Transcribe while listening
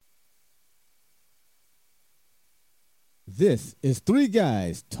This is Three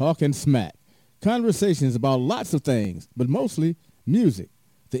Guys Talking Smack. Conversations about lots of things, but mostly music.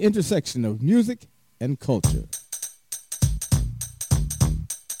 The intersection of music and culture.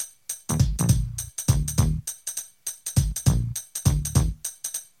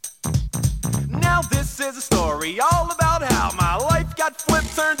 Now this is a story all about how my life got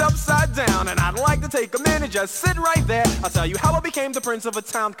flipped, turned upside down. And I'd like to take a minute, just sit right there. I'll tell you how I became the prince of a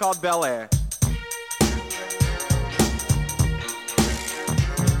town called Bel Air.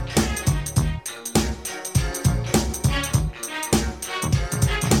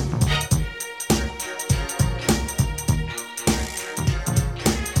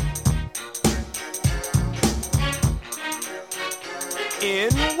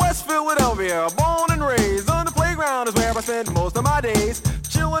 In West Philadelphia, born and raised, on the playground is where I spent most of my days.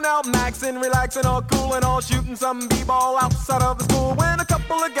 Chilling out, maxing, relaxing, all cool and all shooting some b-ball outside of the school. When a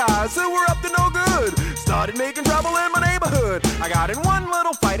couple of guys who were up to no good started making trouble in my neighborhood. I got in one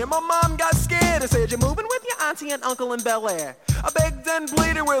little fight and my mom got scared and said, "You're moving with your auntie and uncle in Bel Air." I begged and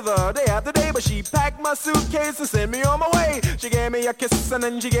pleaded with her day after day, but she packed my suitcase and sent me on my way. She gave me a kiss and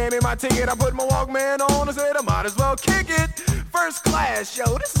then she gave me my ticket. I put my Walkman on and said I might as well kick it. First class,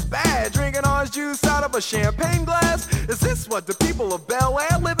 yo, this is bad. Drinking orange juice out of a champagne glass. Is this what the people of Bel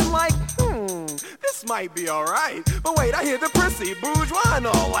Air living like? This might be alright. But wait, I hear the prissy, bourgeois and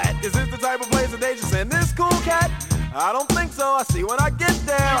all that. Is this the type of place that they should send this cool cat? I don't think so. I see when I get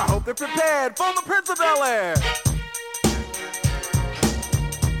there. I hope they're prepared for the Prince of Bel Air.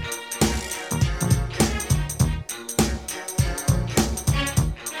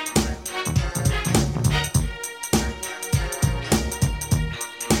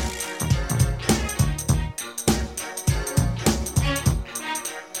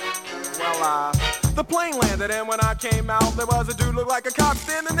 The plane landed and when I came out, there was a dude look like a cop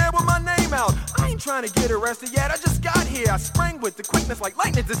standing there with my name out. I ain't trying to get arrested yet, I just got here. I sprang with the quickness like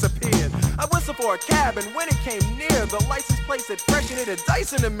lightning disappeared. I whistled for a cab and when it came near, the license plate said fresh and it had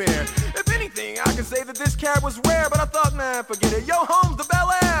dice in the mirror. If anything, I could say that this cab was rare, but I thought, man, forget it. Yo, home's the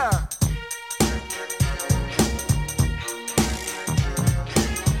Bel Air.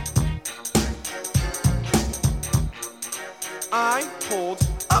 I pulled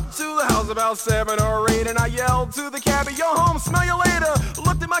up to the house about 7 or 8 and I yelled to the cabbie, "Yo, home, smell you later."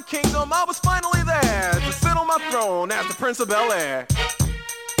 Looked at my kingdom, I was finally there to sit on my throne as the Prince of Bel Air.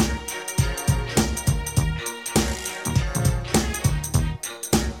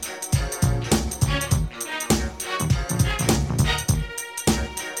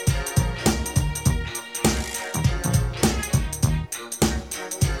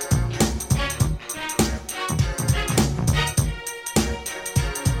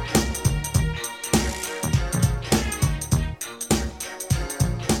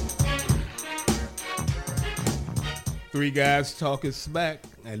 Three Guys Talking Smack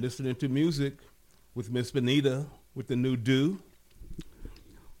and listening to music with Miss Benita with the new do.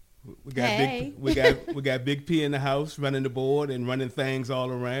 We got Big P in the house running the board and running things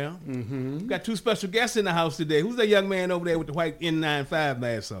all around. Mm-hmm. We got two special guests in the house today. Who's that young man over there with the white N95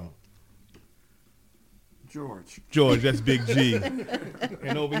 mask on? George, that's Big G.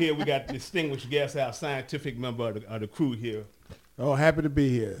 And over here we got distinguished guest, our scientific member of the crew here. Oh, happy to be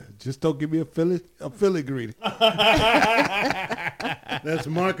here. Just don't give me a Philly greeting. That's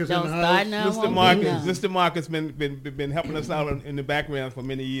Marcus in the house. Mr. Marcus been helping us out in the background for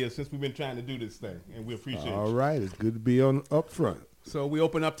many years since we've been trying to do this thing, and we appreciate it. All right, it's good to be on up front. So we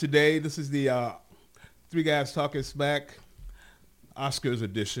open up today. This is the Three Guys Talking Smack Oscars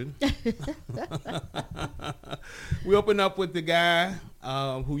edition. We open up with the guy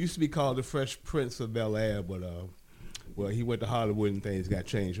who used to be called the Fresh Prince of Bel Air, but well, he went to Hollywood and things got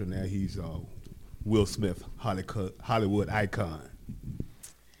changed. So now he's Will Smith, Hollywood icon.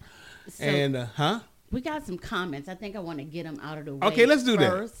 So and we got some comments. I think I want to get them out of the way. Okay, let's do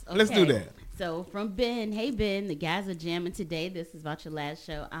first. that. Let's do that. So from Ben, hey Ben, the guys are jamming today. This is about your last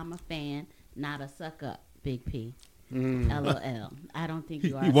show. I'm a fan, not a suck up, Big P. LOL. I don't think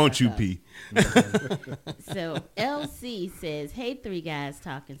you are. He wants you, P. So LC says, "Hey, Three Guys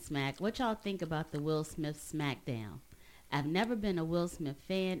Talking Smack. What y'all think about the Will Smith Smackdown? I've never been a Will Smith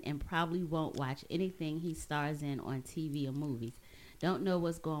fan and probably won't watch anything he stars in on TV or movies. Don't know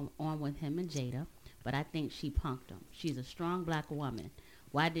what's going on with him and Jada, but I think she punked him. She's a strong black woman.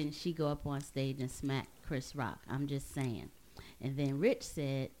 Why didn't she go up on stage and smack Chris Rock? I'm just saying." And then Rich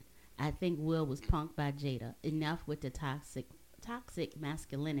said, "I think Will was punked by Jada. Enough with the toxic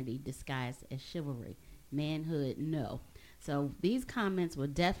masculinity disguised as chivalry. Manhood, no." So these comments will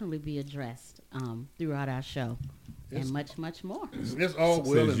definitely be addressed throughout our show and much, much more. It's all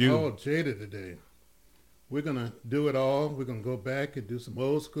Will and all Jada today. we're going to do it all. We're going to go back and do some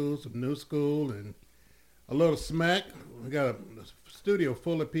old school, some new school, and a little smack. We got a studio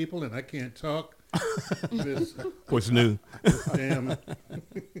full of people, and I can't talk. What's new? Damn.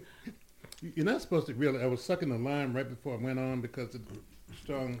 You're not supposed to really. I was sucking the lime right before I went on because of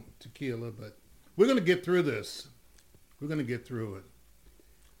strong tequila, but we're going to get through this. We're going to get through it.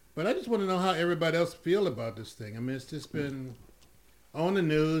 But I just want to know how everybody else feel about this thing. I mean, it's just been on the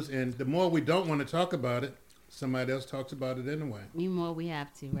news, and the more we don't want to talk about it, somebody else talks about it anyway. The more we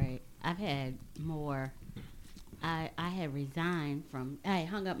have to, right? I've had more. I had resigned from. I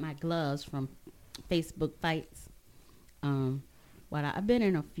hung up my gloves from Facebook fights. I've been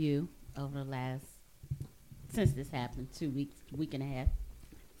in a few over the last since this happened, 2 weeks, week and a half.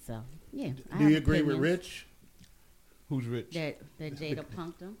 So yeah. Do you agree with Rich? Who's Rich? That Jada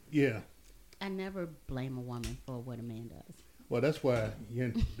punked him? Yeah. I never blame a woman for what a man does. Well, that's why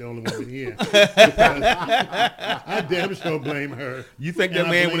you're the only woman here. Because I damn sure blame her. You think that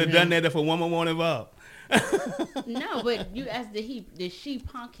man would have done that if a woman wanted involved? No, but you asked, did she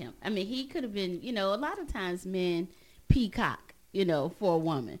punk him? I mean, he could have been, a lot of times men peacock, for a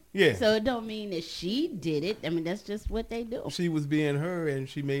woman. Yeah. So it don't mean that she did it. I mean, that's just what they do. She was being her, and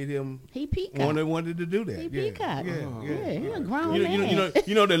she made him. He peacock. Wanted to do that. He peacock. Yeah. He's a grown man.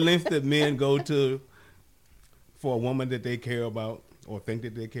 You know the length that men go to for a woman that they care about or think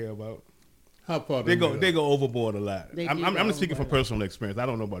that they care about. How far they go overboard a lot. I'm just speaking from overboard. personal experience. I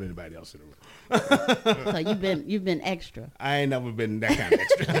don't know about anybody else in the room. So you've been extra. I ain't never been that kind of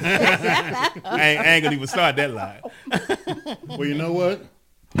extra. I ain't gonna even start that lie. Well, you know what?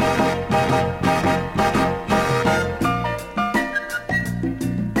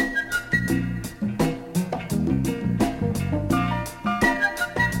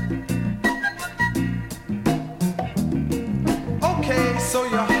 Okay, so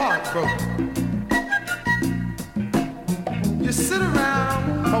your heart broke. You sit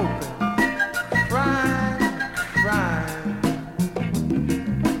around hoping, crying.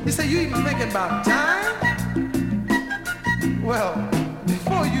 You say you even thinking about time? Well,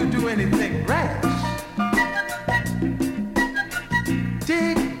 before you do anything rash,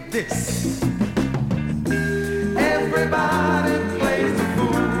 dig this. Everybody plays the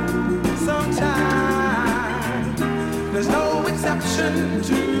fool sometimes. There's no exception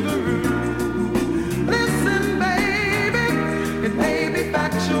to the rule. Listen, baby, it may be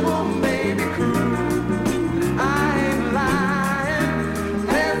factual, may be cruel. I ain't lying.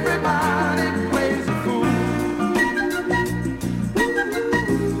 Everybody plays a fool.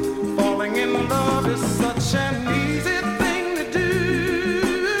 Falling in love is such an easy thing to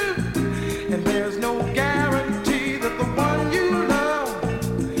do, and there's no guarantee that the one you love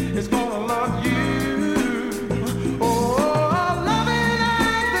is gonna love you. Oh, loving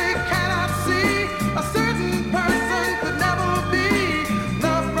as they can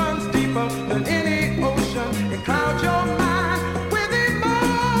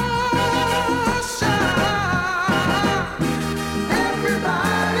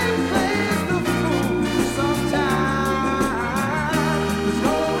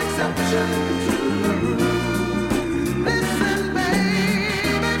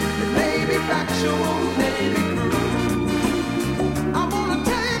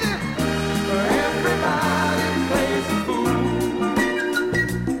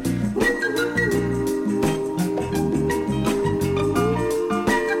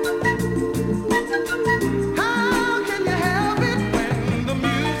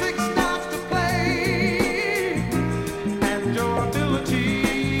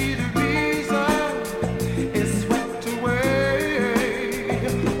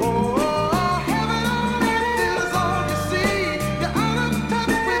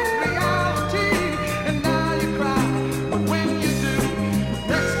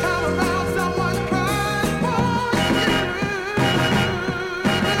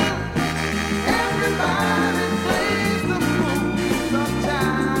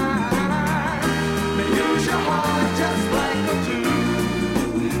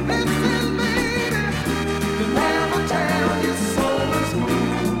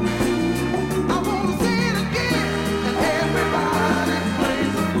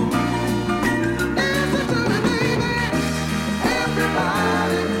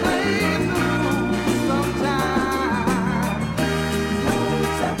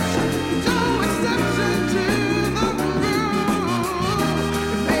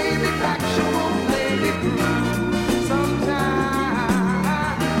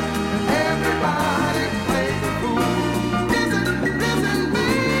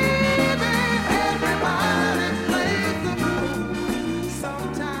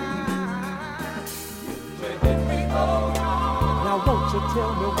won't you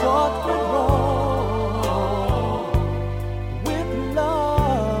tell me what went wrong with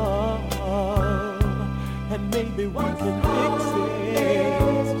love, and maybe we can fix it.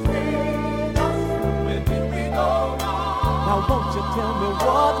 Now won't you tell me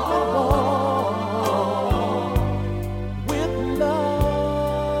what went wrong with love?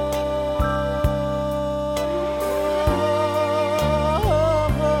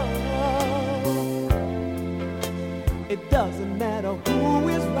 It doesn't matter who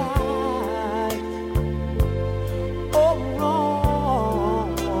is right or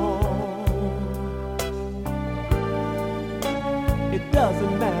wrong. It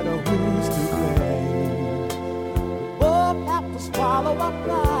doesn't matter who's to blame. We both have to swallow our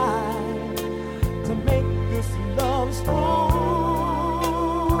pride to make this love strong.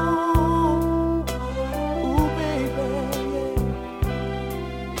 Ooh, baby,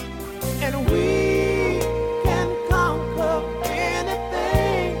 yeah. And we can conquer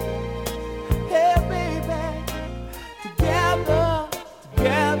anything. Hey, baby, together,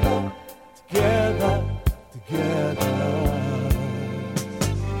 together, together, together.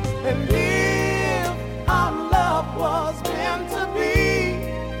 And if our love was meant to be,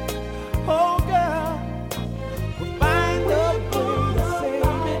 oh girl, we'll find a way to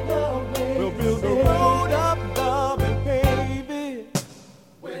save it. We'll build a road of love and pave it.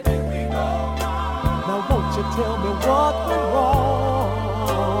 Where did we go wrong? Now won't you tell me what went wrong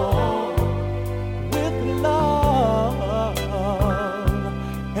with love,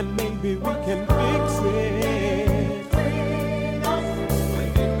 and maybe we can fix it.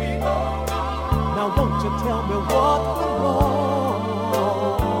 Now won't you tell me what went wrong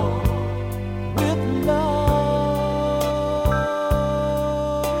with love?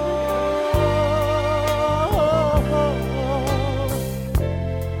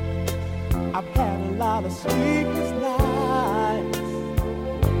 I've had a lot of sleepless nights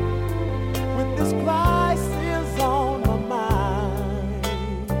with this crisis on my mind,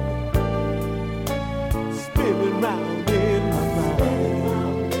 spinning round in my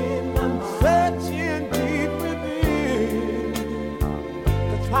mind. I'm searching deep within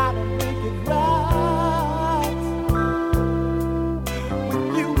to try to make it right with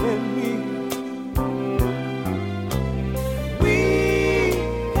you and me. We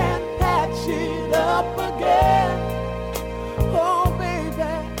can patch it up again.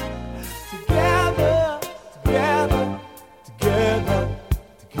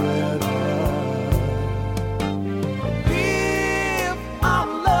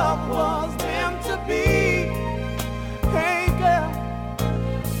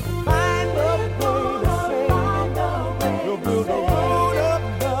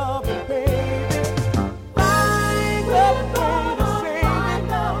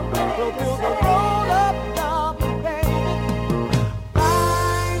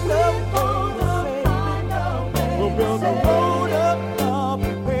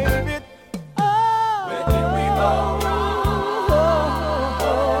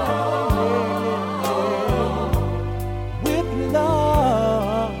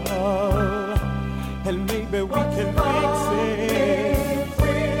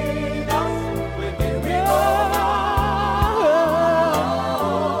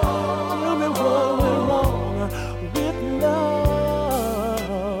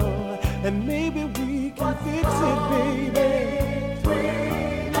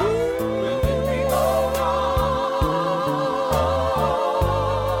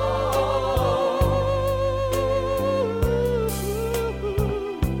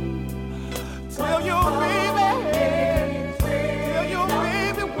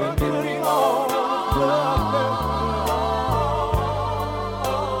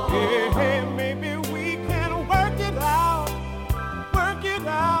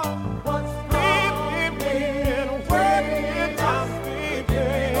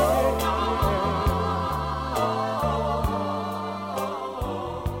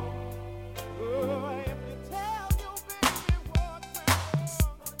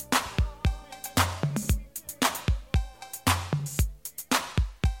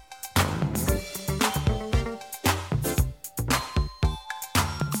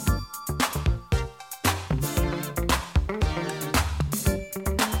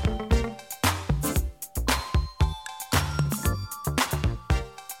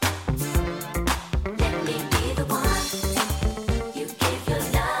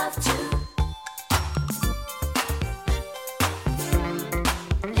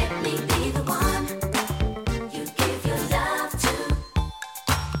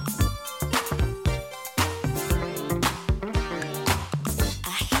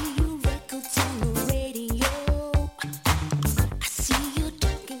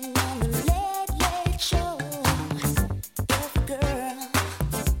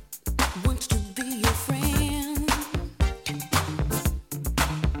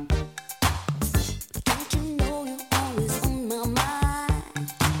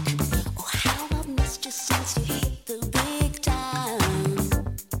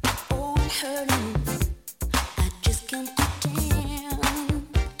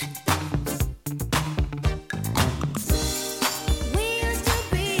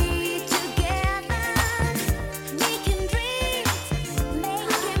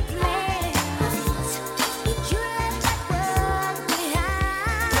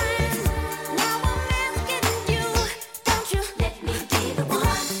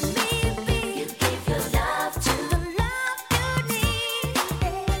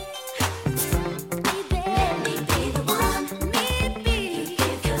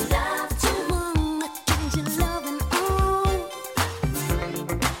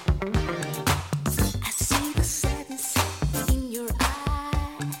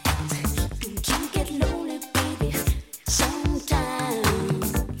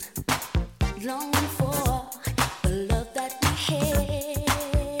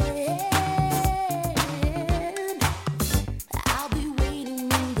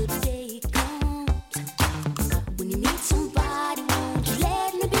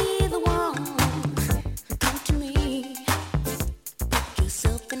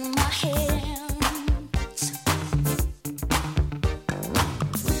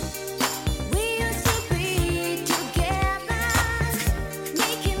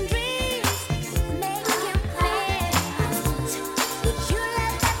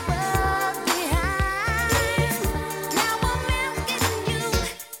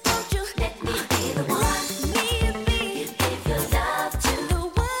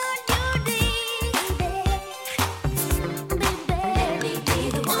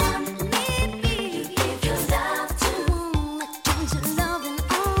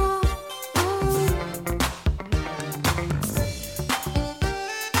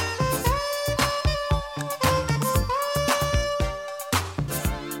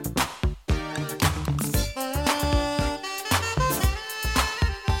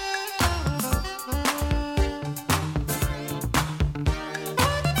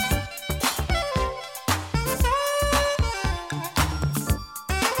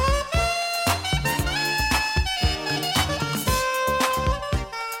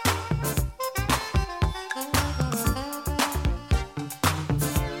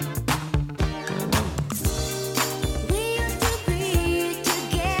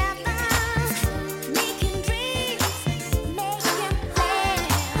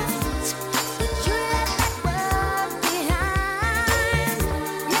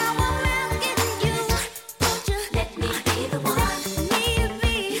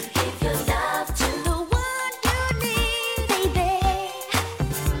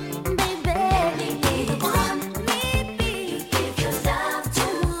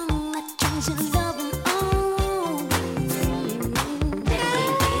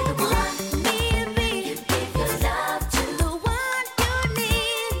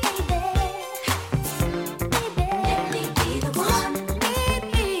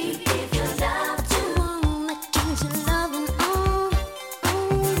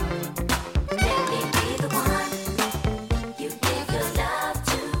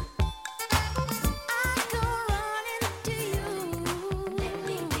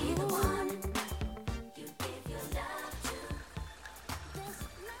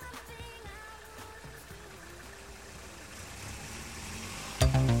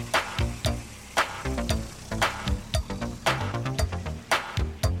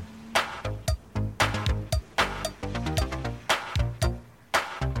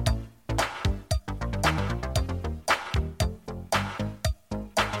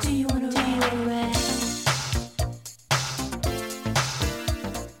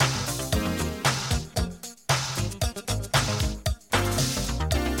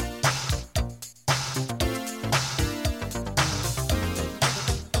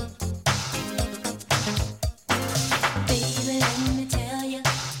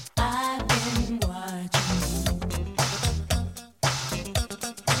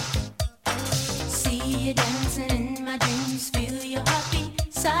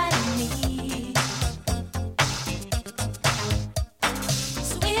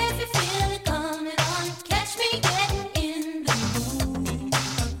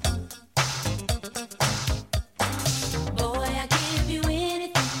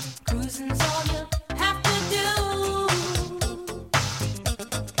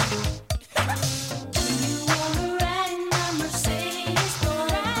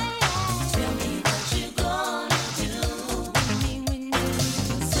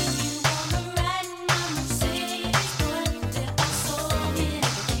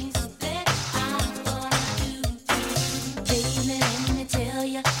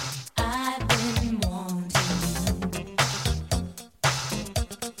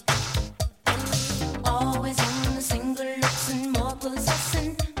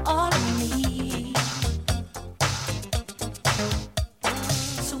 all of me.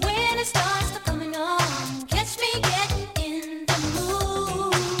 So when it starts to coming on, catch me getting in the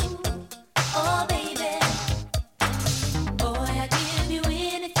mood. Oh baby, boy I give you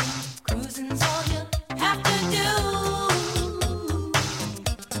anything. Cruising's all you have to do.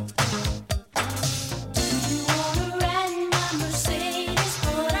 Do you wanna ride in my Mercedes,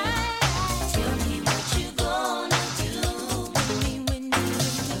 boy? Tell me what you gonna do with me when you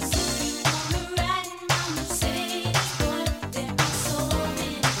wanna ride in my Mercedes, boy. There are so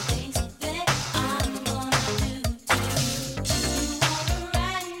many things that I'm gonna do to you. Do you wanna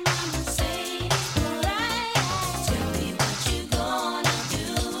ride in my Mercedes, boy? Tell me what you gonna do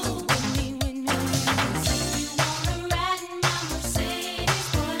with me when you wanna ride in my Mercedes,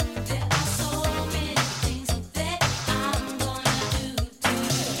 boy. There are so many things that I'm gonna do to you.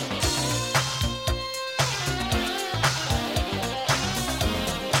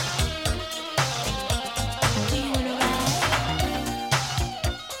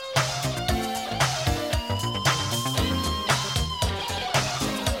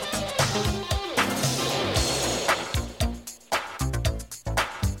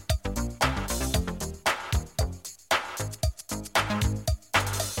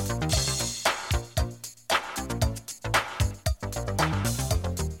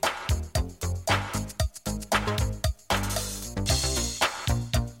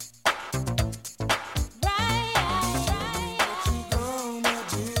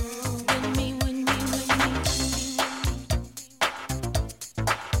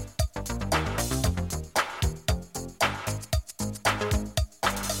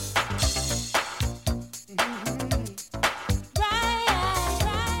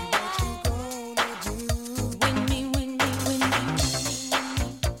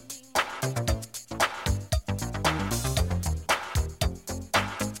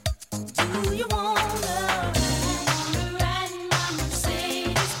 Do you wanna ride? Do you wanna ride in my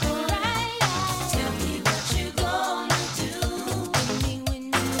Mercedes, boy? Tell me what you gonna do with me when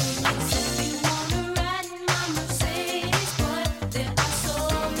you wanna ride in my Mercedes, boy. There are so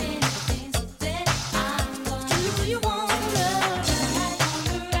many things that I'm gonna do. You wanna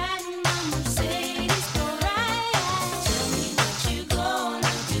ride in my Mercedes, boy? Tell me what you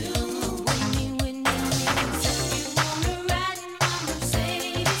gonna do with me when you wanna ride in my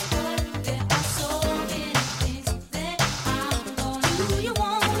Mercedes, boy. There are so many things that I'm gonna do. You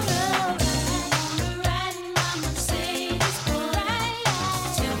wanna ride in my Mercedes, boy?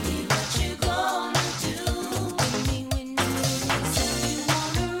 Tell me what you gonna do with me when you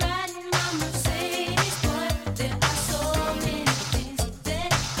wanna ride in my Mercedes, boy. There are so many things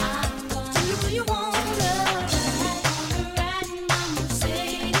that I'm gonna do. You wanna ride in my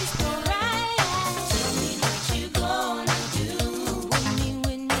Mercedes, boy? Tell me what you gonna do with me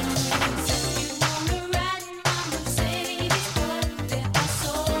when you wanna ride in my Mercedes, boy. There are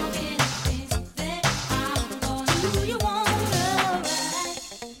so many things that I'm gonna do. You wanna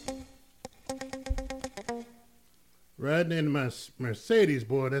Riding in my Mercedes,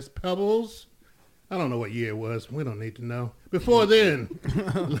 boy, that's Pebbles. I don't know what year it was. We don't need to know. Before then,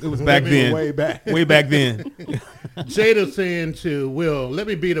 It was back then. Way back. Way back then. Jada saying to Will, let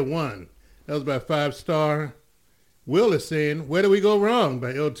me be the one. That was by 5 Star. Will is saying, where do we go wrong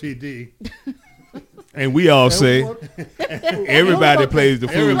by LTD. And we all say, everybody plays the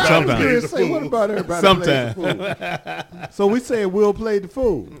fool Everybody sometimes. plays the Say, what fool. about everybody Sometime. plays the fool? So we saying Will played the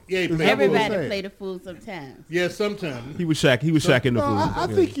fool. Yeah, he Is played that what we're Everybody saying? play the fool sometimes. Yeah, sometimes. He was shacking the No, fool. I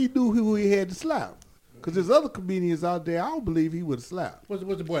think he knew who he had to slap. Because there's other comedians out there, I don't believe he would have slapped. What's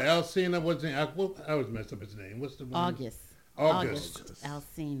the boy? Alcina? What's his name? I always mess up his name. What's the one? August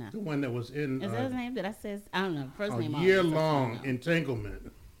Alsina. The one that was in Is that his name? Did I say? I don't know. First a name. August, year-long first name.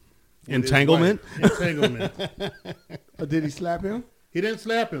 entanglement. Entanglement? Entanglement. Did he slap him? He didn't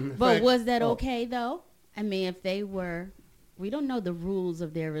slap him. In But fact, was that okay though? I mean, if they were, we don't know the rules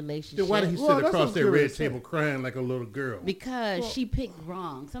of their relationship. then why did he sit Well, that's across what their I'm red gonna say. table crying like a little girl? Because she picked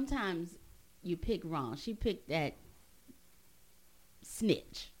wrong. Sometimes you pick wrong. She picked that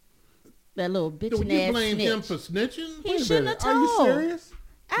snitch, that little bitch Do you ass blame snitch. him for snitching? He Wait a shouldn't minute. have Are you told. serious?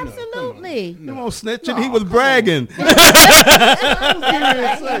 Absolutely. Come on, snitching. No, He was come bragging. That's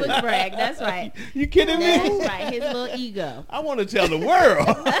right. He was brag. That's right. You kidding That's me? right. His little ego. I want to tell the world.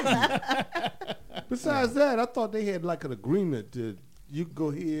 Besides that, I thought they had like an agreement to you can go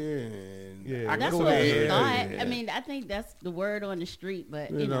here and Yeah. I can That's go what there. we thought. Yeah. I mean, I think that's the word on the street,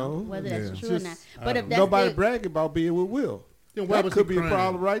 but You you know know, whether that's yeah. true or Just, not. But if that's Nobody it, bragging about being with Will. Then why That was could he be a crying?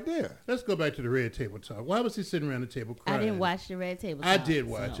 problem right there. Let's go back to the red table talk. Why was he sitting around the table I crying? didn't watch the Red Table. I Talk, did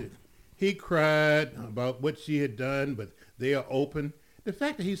watch so. it. He cried about what she had done, but they are open. The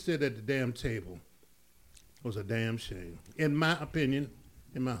fact that he said at the damn table was a damn shame, in my opinion,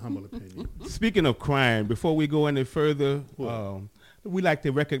 in my humble opinion. Speaking of crime, before we go any further, we like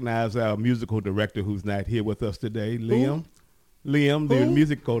to recognize our musical director who's not here with us today, Liam. Liam, the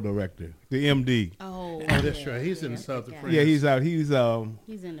musical director, the MD. Oh, That's right. He's in the south of France. Yeah, he's out. He's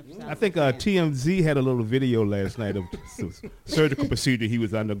He's in the I think TMZ had a little video last night of surgical procedure he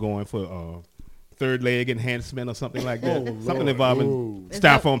was undergoing for third leg enhancement or something like that. Something involving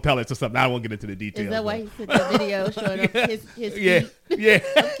styrofoam pellets or something. I won't get into the details. Is that why he sent the video showing up his Yeah, feet? yeah.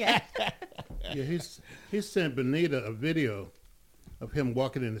 Okay. Yeah, he sent Benita a video of him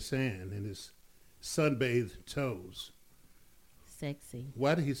walking in the sand in his sunbathed toes. Sexy.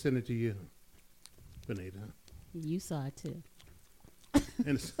 Why did he send it to you, Benita? You saw it too.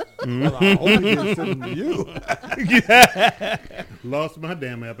 And it's- Well, I hope he didn't send them to you. lost my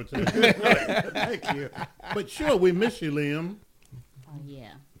damn appetite. Thank you. But sure, we miss you, Liam. Oh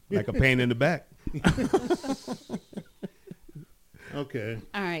yeah. Like a pain in the back. Okay.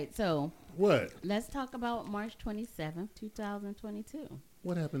 All right. So What? let's talk about March 27th, 2022.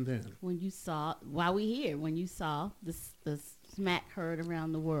 What happened then? When you saw, while we here, when you saw the smack heard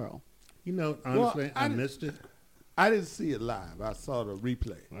around the world. You know, honestly, Well, I missed it. I didn't see it live. I saw the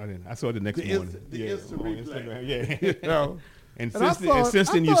replay. I didn't. I saw it the next The morning. instant- the instant on replay. Instagram. Yeah. You know? And And I since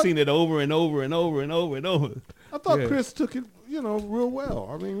then, you've thought- seen it over and over and over and over and over. I thought Yeah. Chris took it, real well.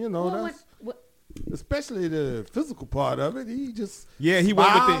 I mean, Well, that's what, especially the physical part of it. He just Yeah, he went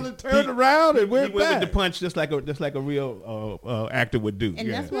with smiled the and turned he- around and went He went back. with the punch just like a real actor would do. and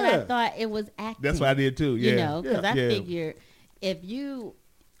yeah. that's what I Yeah. thought it was acting. That's what I did too. Yeah. You know, because I Yeah. figure if you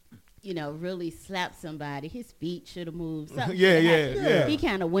really slap somebody, his feet should have moved. Something Yeah, shoulda yeah, happened. yeah. He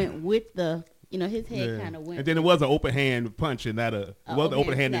kind of went with the, his head Yeah. kind of went. And then it was an open hand punch and not a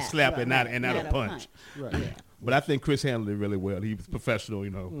open hand slap and not right, a punch. Right. Yeah. But I think Chris handled it really well. He was professional.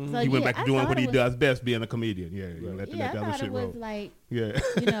 So, he went yeah, back to I doing thought what it he was- does best, being a comedian. Yeah, let Yeah, the I other thought shit it was roll. like,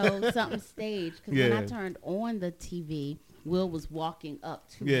 Yeah. something staged. Because when I Yeah. turned on the TV, Will was walking up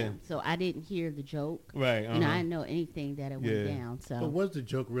to Yeah. him. So I didn't hear the joke. Right. I didn't know anything that it went Yeah. down. So, But was the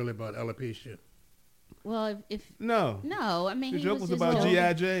joke really about alopecia? well, if No. I mean, The he joke was just about joking.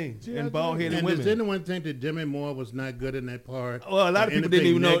 G.I. Jane and bald-headed And does women. anyone think that Demi Moore was not good in that part? Well, a lot of Or people didn't anything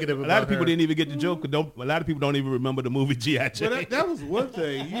even know. negative A lot about of people her? didn't even get the joke. A lot of people don't even remember the movie G.I. Jane. Well, that was one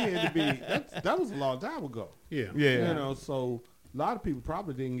thing. You had to be. That was a long time ago. Yeah. Yeah. So a lot of people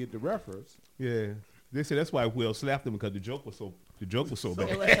probably didn't get the reference. Yeah. They said that's why Will slapped him because the joke was so It bad. was so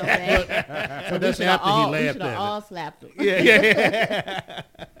bad. But that's we after he should laughed have at all it. slapped him. Yeah.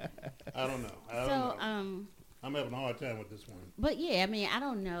 I don't know. So, I'm having a hard time with this one. but yeah, I mean, I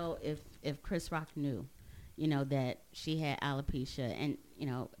don't know if Chris Rock knew, that she had alopecia, and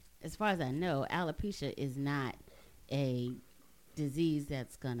as far as I know, alopecia is not a disease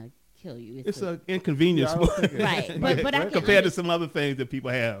that's gonna kill you. It's an inconvenience. Yeah, I don't think it- right, but I can compared to some other things that people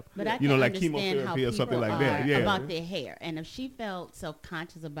have. But I can like understand how chemotherapy or something people like that. are Yeah. about their hair, and if she felt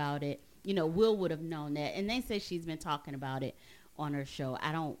self-conscious about it, Will would have known that. And they say she's been talking about it on her show.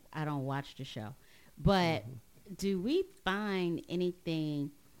 I don't watch the show, but do we find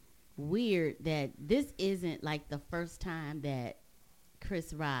anything weird that this isn't like the first time that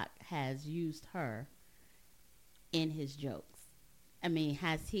Chris Rock has used her in his jokes? I mean,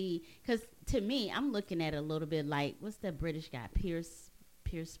 has he? Because to me, I'm looking at it a little bit like, what's that British guy, Pierce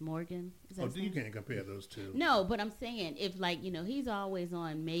Morgan? Is that Oh, his you name? can't compare those two. No, but I'm saying if he's always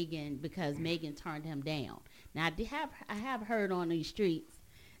on Megan because Megan turned him down. Now I have heard on these streets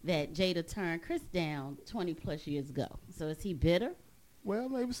that Jada turned Chris down 20 plus years ago. So is he bitter? Well,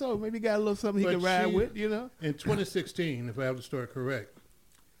 maybe so. Maybe he got a little something he But could ride she- with. In 2016, if I have the story correct,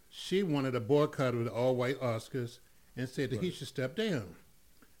 she wanted a boycott of the all-white Oscars and said that he should step down.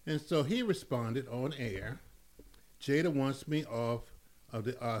 And so he responded on air, Jada wants me off of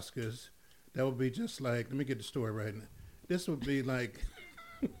the Oscars. That would be just like, let me get the story right now. This would be like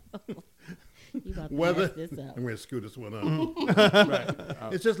You about to whether, mess this up. I'm going to screw this one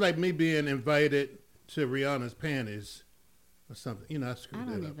up. It's just like me being invited to Rihanna's panties or something. I I screwed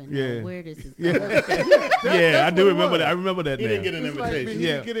don't that up. even know Yeah. where this is Yeah. going. Yeah, I do what it remember was. that. I remember that He now. didn't get an It's like invitation. me,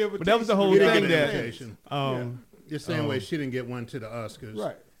 Yeah. get an But that was the whole He invitation. didn't thing get an that. invitation. Um, The same way she didn't get one to the Oscars.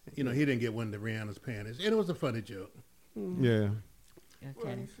 Right. He didn't get one to Rihanna's panties. And it was a funny joke. Yeah. Well,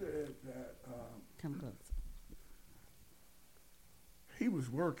 Okay, he said that come close. he was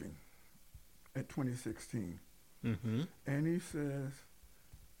working at 2016, Mm-hmm. and he says,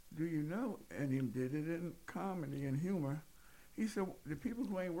 "Do you know?" And he did it in comedy and humor. He said, "The people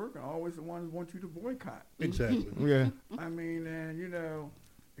who ain't working are always the ones who want you to boycott." Exactly. Yeah. I mean, and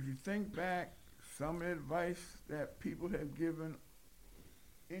if you think back, some advice that people have given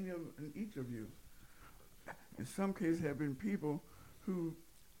in each of you. In some cases, have been people who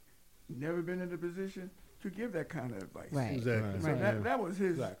never been in a position to give that kind of advice. Right. Exactly. So Right. that was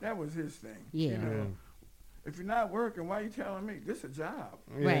his. Exactly. That was his thing. Yeah. You know, if you're not working, why are you telling me this is a job?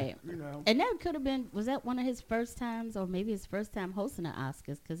 Right. You know. And that could have been, was that one of his first times, or maybe his first time hosting the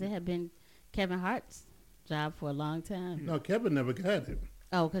Oscars? Because it had been Kevin Hart's job for a long time. No, Kevin never got it.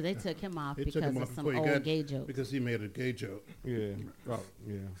 Oh, because they took him off They took because him of off some before he old got gay jokes. because he made a gay joke. Yeah. Oh,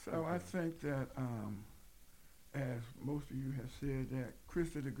 yeah. So I think that, as most of you have said, that Chris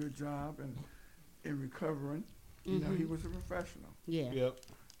did a good job in recovering. You know, he was a professional. Yeah. Yep.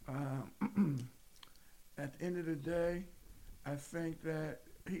 At the end of the day, I think that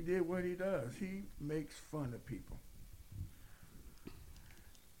he did what he does. He makes fun of people.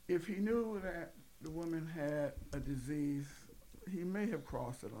 If he knew that the woman had a disease, he may have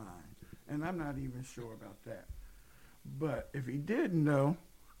crossed the line. And I'm not even sure about that. But if he didn't know,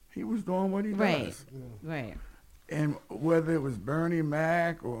 he was doing what he Right. does. Right. And whether it was Bernie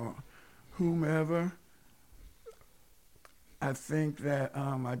Mac or whomever, I think that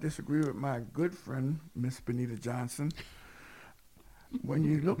I disagree with my good friend, Miss Benita Johnson. When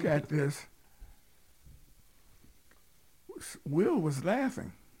you look at this, Will was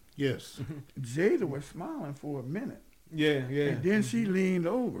laughing. Yes. Jada was smiling for a minute. Yeah. Yeah. And then she leaned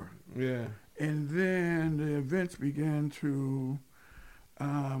over. Yeah. And then the events began to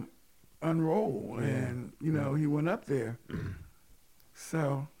unroll. And, you know, he went up there.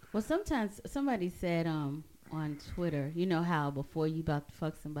 So, Well, sometimes somebody said on Twitter, you know how before you about to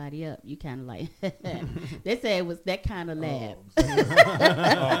fuck somebody up, you kind of like, they say it was that kind of laugh.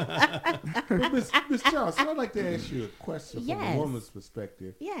 But Miss Johnson, I'd like to ask you a question from Yes. a woman's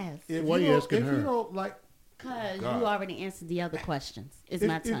perspective. Yes. If Why you you don't- asking if her? you don't like, Because you God. already answered the other questions. It's if,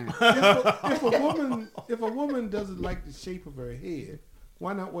 my if- turn. if a woman doesn't like the shape of her head,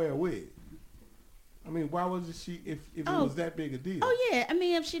 why not wear a wig? I mean, why wasn't she if it Oh. was that big a deal? Oh yeah, I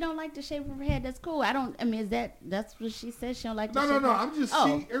mean, if she don't like the shape of her head, that's cool. I don't. I mean, that's what she said. She don't like the No, shape. no, no. of her- I'm just Oh.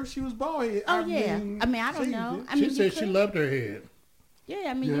 seeing if she was bald head. Oh yeah. I mean, I don't changed know. it. I mean, She you said she could- loved her head. Yeah,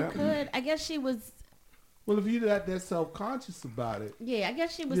 I mean, Yeah. you could. I guess she was. Well, if you're not that self-conscious about it, Yeah, I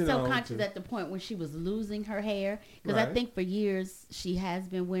guess she was You know, self-conscious to- at the point where she was losing her hair. Because I Right. think for years she has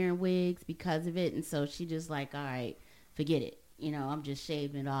been wearing wigs because of it, and so she just like, all right, forget it. You know, I'm just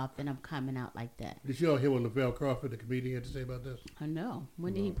shaving it off, and I'm coming out like that. Did you all hear what Lavelle Crawford, the comedian, had to say about this? I know.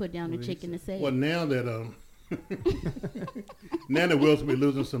 When did he put down what the did he chicken to say? Well, now that now that Will Smith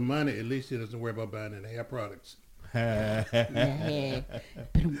losing some money, at least he doesn't worry about buying any hair products. Yeah.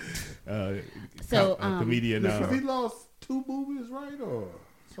 So, comedian. because he lost 2 movies, right? Or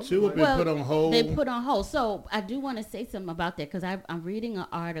something Two have like been Well, put on hold. They put on hold. So I do want to say something about that because I'm reading an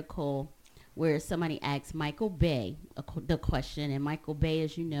article where somebody asked Michael Bay the question, and Michael Bay,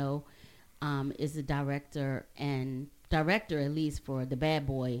 as you know, is the director at least for the Bad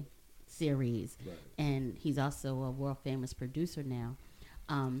Boy series, and he's also a world famous producer now.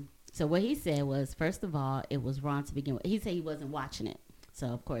 So what he said was, first of all, it was wrong to begin with. He said he wasn't watching it, so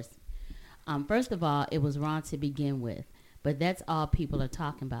of course, first of all, it was wrong to begin with. But that's all people are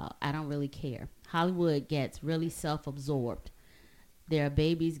talking about. I don't really care. Hollywood gets really self-absorbed. There are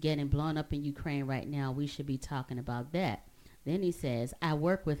babies getting blown up in Ukraine right now. We should be talking about that. Then he says, I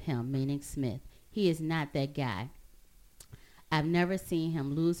work with him, meaning Smith. He is not that guy. I've never seen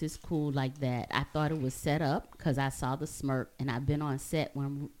him lose his cool like that. I thought it was set up because I saw the smirk, and I've been on set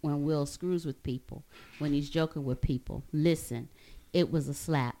when Will screws with people, when he's joking with people. Listen, it was a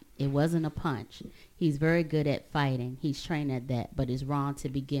slap. It wasn't a punch. He's very good at fighting. He's trained at that, but it's wrong to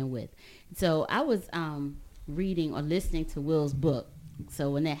begin with. So I was reading or listening to Will's book.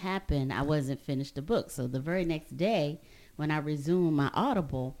 So when that happened, I wasn't finished the book. So the very next day, when I resumed my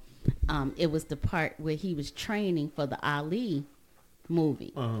Audible, it was the part where he was training for the Ali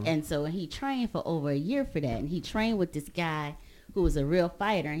movie. And so he trained for over a year for that. And he trained with this guy who was a real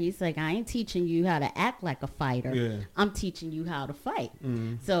fighter. And he's like, I ain't teaching you how to act like a fighter. Yeah. I'm teaching you how to fight.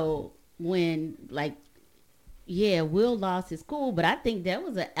 So when, like, yeah, Will lost his cool, but I think there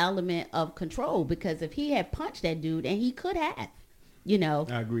was an element of control because if he had punched that dude, and he could have, you know,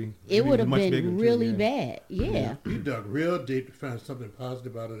 I agree. it would have Much bigger, been too, really yeah. bad. Yeah. You dug real deep to find something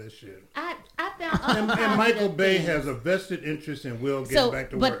positive out of that shit. I found And other Michael positive Bay things. has a vested interest in Will getting So, back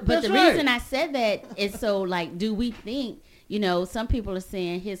to but work. but the That's right. reason I said that is so, like, do we think, you know, some people are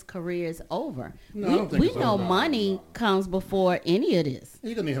saying his career is over. No, I don't think we it's know over. money comes before any of this.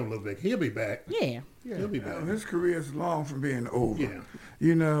 He's gonna need him a little bit. He'll be back. Yeah. He'll be back. his career is long from being over. Yeah.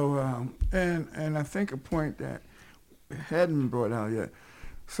 You know, and I think a point that hadn't been brought out yet,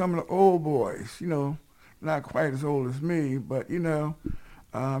 some of the old boys, you know, not quite as old as me, but, you know,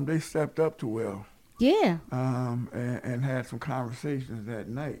 they stepped up to Will Yeah. and had some conversations that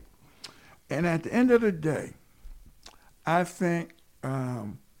night. And at the end of the day, I think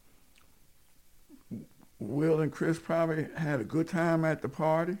Will and Chris probably had a good time at the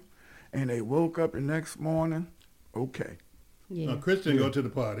party, and they woke up the next morning, okay. Yeah. No, Chris didn't go to the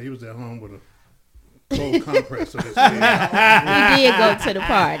party. He was at home with a cold compress. Of his He did go to the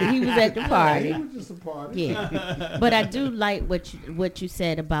party. He was at the It party. was just a party. Yeah. But I do like what you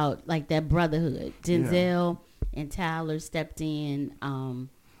said about like that brotherhood. Denzel and Tyler stepped in.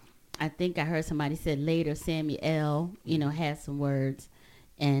 I think I heard somebody said later Samuel, had some words.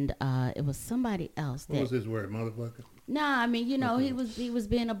 And it was somebody else. What was his word, motherfucker? Nah, I mean, he was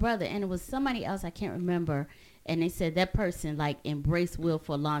being a brother, and it was somebody else I can't remember. And they said that person like embraced Will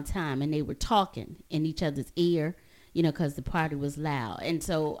for a long time, and they were talking in each other's ear, because the party was loud. And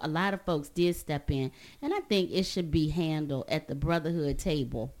so a lot of folks did step in, and I think it should be handled at the brotherhood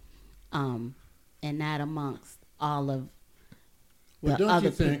table, and not amongst all of Well, the don't other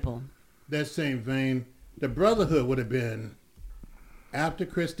you think people. that same vein, the brotherhood would have been after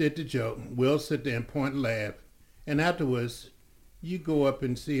Chris did the joke, Will sit there and point and laugh, and afterwards you go up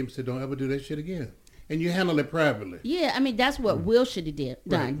and see him say, "Don't ever do that shit again," and you handle it privately. Yeah, I mean that's what Will should have done.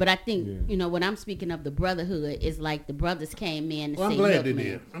 Right. But I think when I'm speaking of the brotherhood, is like the brothers came in. And Well, I'm say, glad "Look, they man."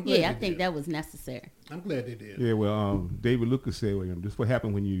 did. I'm glad Yeah, I they think did. that was necessary. I'm glad they did. Yeah, well, David Lucas said, well, this is what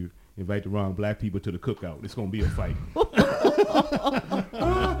happened when you invite the wrong black people to the cookout. It's going to be a fight.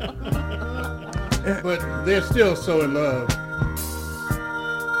 But they're still so in love.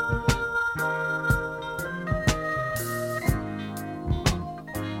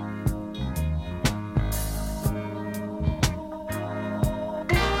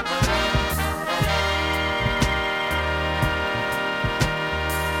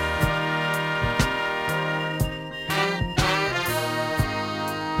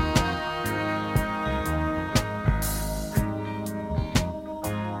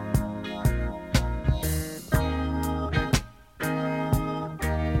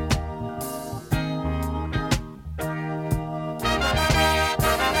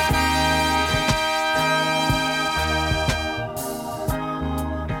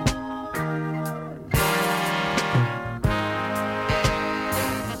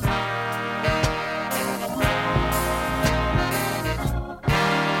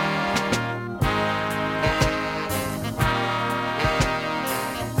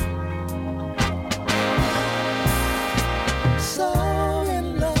 So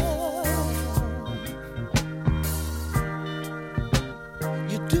in love,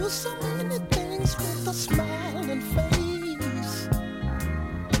 you do so many things with a smiling face.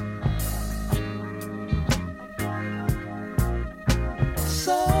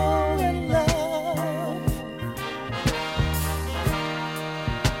 So in love,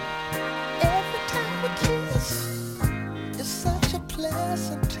 every time we kiss, it's such a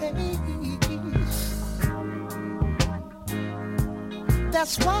pleasant taste.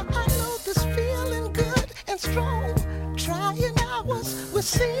 That's why I know this feeling good and strong. Trying hours, we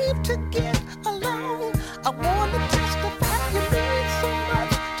seem to get along. I want to testify you mean so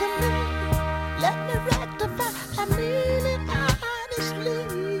much to me. Let me rectify, I mean it honestly.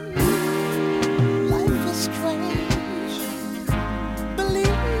 Life is strange.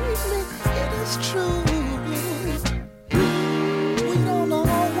 Believe me, it is true. We don't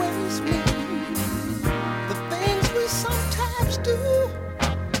always mean the things we sometimes do.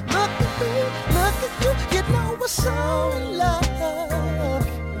 Look at me, look at you, you know we're so in love.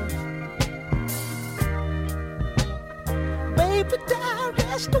 Baby, die,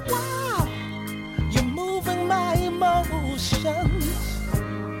 rest a while. You're moving my emotions.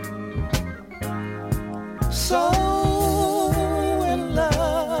 So in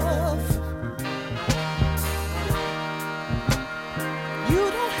love. You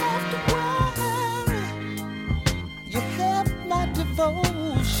don't have to worry. You have my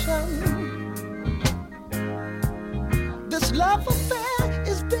devotion. This love affair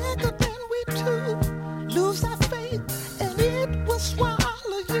is bigger than we two. Lose our faith and it will swallow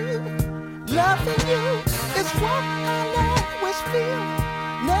you.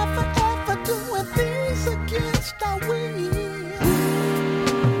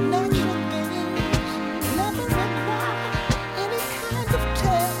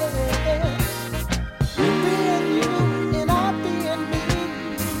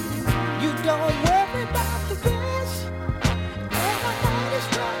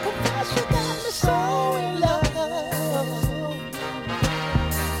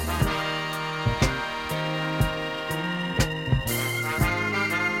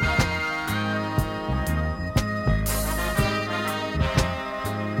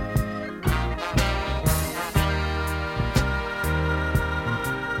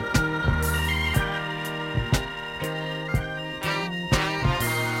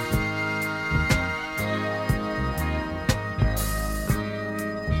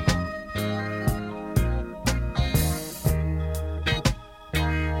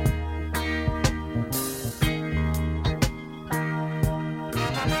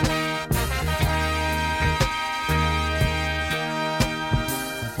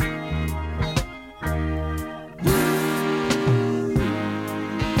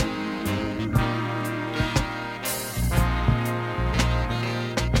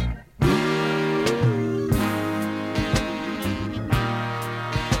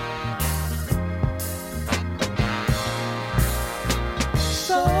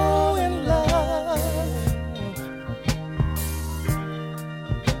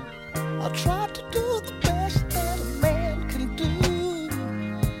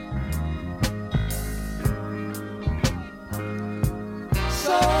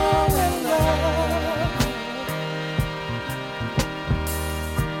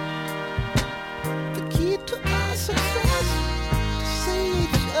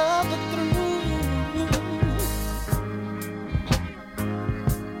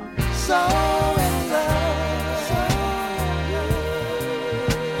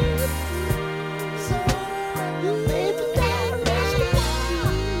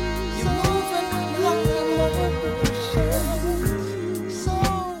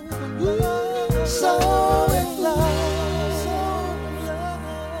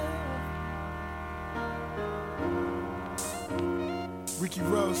 Ricky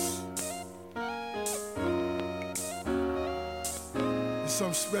Ross. There's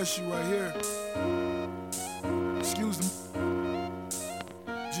something special right here. Excuse me.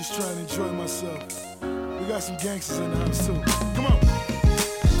 Just trying to enjoy myself. We got some gangsters in the house too. Come on.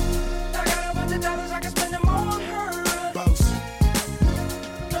 I got a bunch of dollars, I can spend them on her. Boss.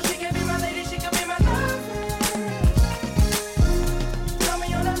 No, she can be my lady, she can be my lover. Tell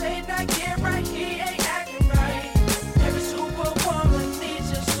me on a late night, get right, he ain't acting right. Every superwoman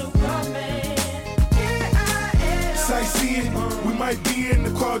needs a Superman. Here I am. Sightseeing, we might be in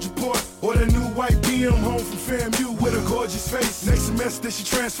the quadruport or the new white BM home from FAMU with a gorgeous face. Next semester she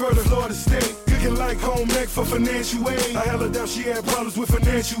transferred to Florida State. Cooking like home ec for financial aid. I held her down, she had problems with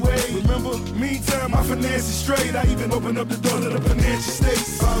financial aid. Remember? Meantime, my finances straight. I even opened up the door to the financial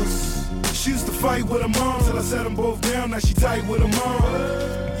states. She used to fight with her mom till I set them both down. Now she tight with her mom.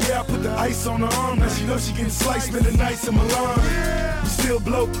 Yeah, I put the ice on her arm. Now she knows she getting sliced, spending nights in Milan. We still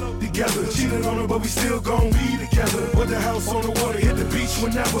blow together. Cheated on her, but we still gon' be together. Put the house on the water, hit the beach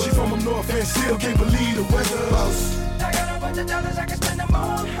whenever. She from up north and still can't believe the weather. I got a bunch of dollars, I can spend them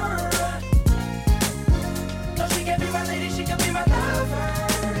on her. No, she can be my lady, she can be my lover.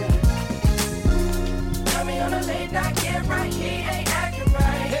 Tell me on a late night, get right, he ain't acting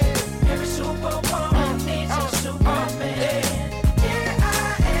right. Every superwoman needs a Superman. Here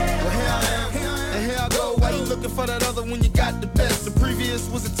I am. Well, here I am, and here I go. Why you looking for that other when you got the best? The previous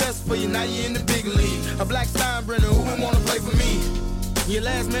was a test for you, now you're in the big league. A black Steinbrenner, who would wanna play for me? Your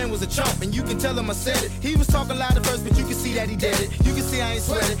last man was a chump, and you can tell him I said it. He was talking loud at first, but you can see that he did it. You can see I ain't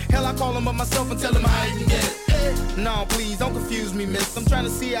sweat it. Hell, I call him up myself and tell him I ain't get it. No, please, don't confuse me, miss. I'm trying to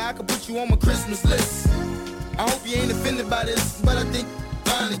see how I can put you on my Christmas list. I hope you ain't offended by this, but I think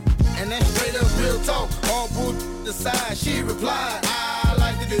funny. And that's straight up real talk. All bull aside, she replied, I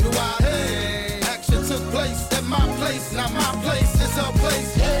like to do the wild thing. Action took place at my place, not my place, it's her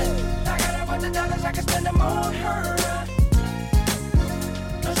place. I got a bunch of dollars, I can spend them on her.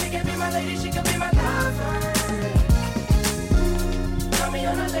 No, she can be my lady, she can be my lover. Tell me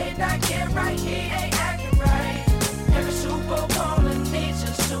on a late night, get right, he ain't acting right. Every superwoman needs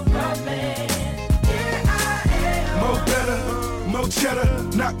a Superman. Here I am. More better, more cheddar.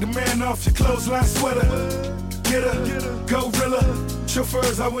 Knock the man off your clothesline sweater. Get her, gorilla.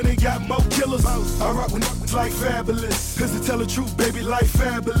 Chauffeurs, I went and got more killers. I rock with niggas like Fabulous. Cause to tell the truth, baby, life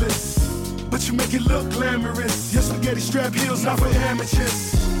fabulous. But you make it look glamorous. Your spaghetti strap heels, not for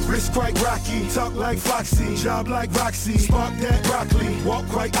amateurs. Wrist quite rocky, talk like Foxy, job like Roxy, spark that broccoli, walk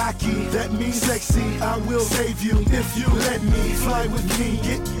quite aki, that means sexy. I will save you if you let me fly with me.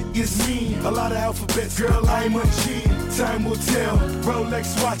 It's me, a lot of alphabets, girl, I'm a G. Time will tell,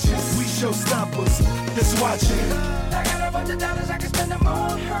 Rolex watches, we showstoppers. Let's watch it. I got a bunch of dollars, I can spend them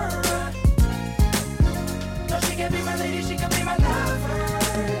on her. No, she can be my lady, she can be my lover.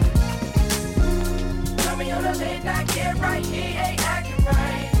 Tell me on a late night, get right, he ain't acting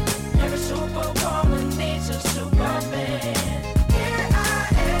right. Every superwoman needs a Superman. Here I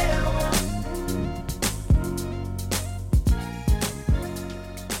am.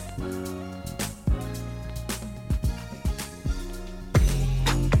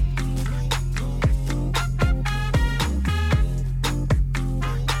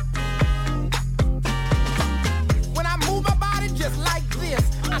 When I move my body just like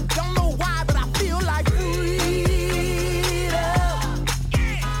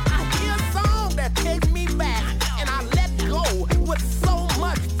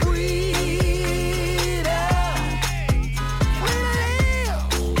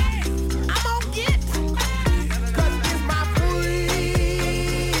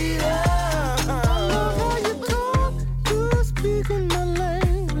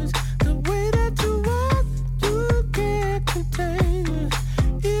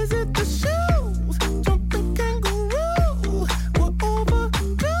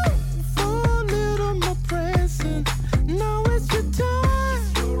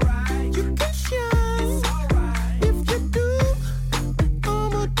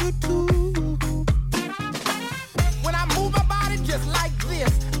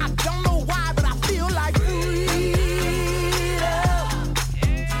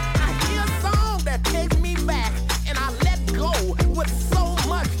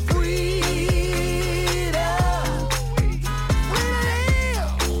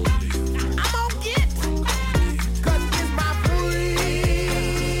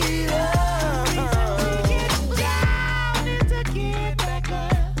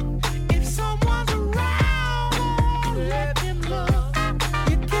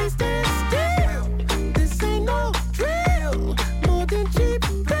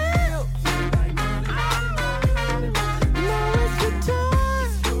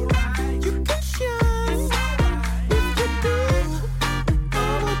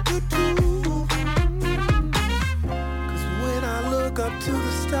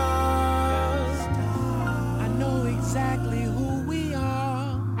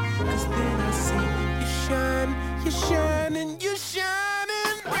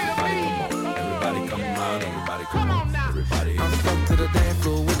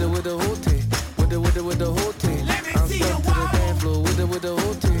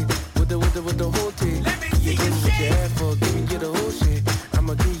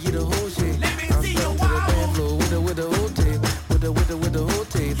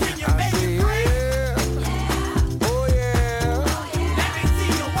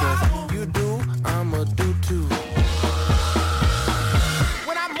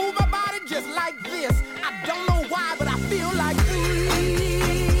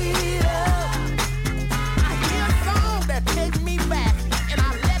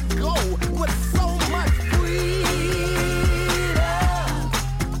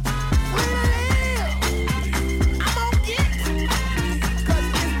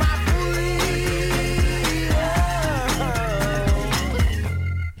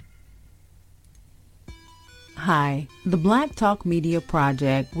Hi, the Black Talk Media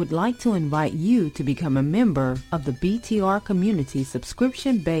Project would like to invite you to become a member of the BTR Community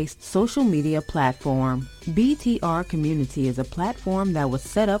subscription-based social media platform. BTR Community is a platform that was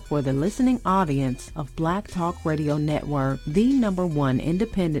set up for the listening audience of Black Talk Radio Network, the #1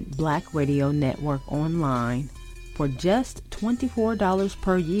 independent black radio network online. For just $24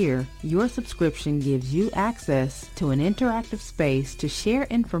 per year, your subscription gives you access to an interactive space to share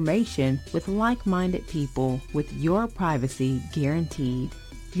information with like-minded people with your privacy guaranteed.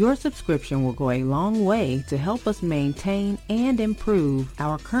 Your subscription will go a long way to help us maintain and improve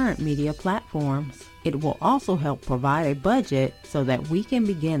our current media platforms. It will also help provide a budget so that we can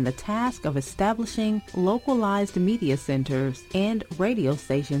begin the task of establishing localized media centers and radio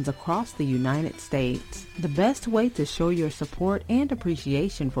stations across the United States. The best way to show your support and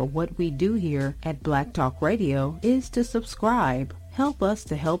appreciation for what we do here at Black Talk Radio is to subscribe. Help us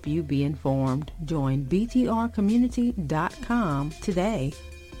to help you be informed. Join btrcommunity.com today.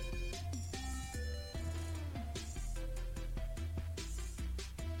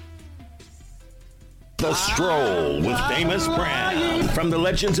 The Stroll with Famous Brown. From the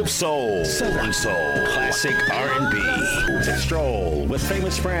legends of soul, Southern soul, classic R&B. The Stroll with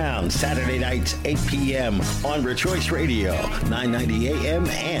Famous Brown. Saturday nights, 8 p.m. on Rejoice Radio, 990 AM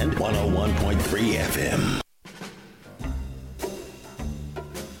and 101.3 FM.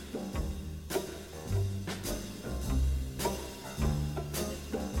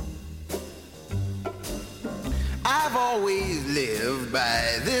 I've always lived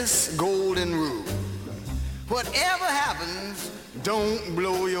by this golden rule. Whatever happens, don't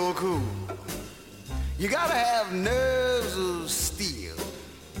blow your cool. You gotta have nerves of steel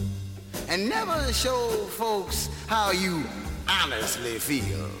and never show folks how you honestly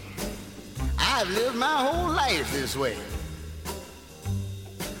feel. I've lived my whole life this way.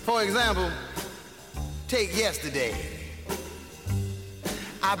 For example, take yesterday.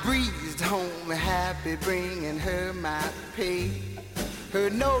 I breezed home happy, bringing her my pay. Her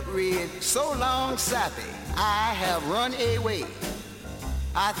note read, so long, sappy, I have run away.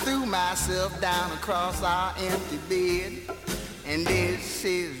 I threw myself down across our empty bed, and this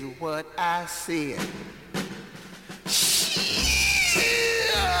is what I said.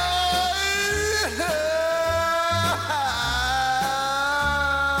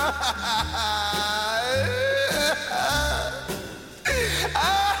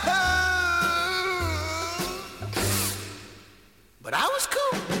 But I was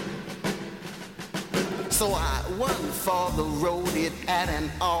cool. So I went for the road it at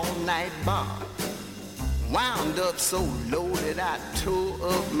an all-night bar. Wound up so loaded I tore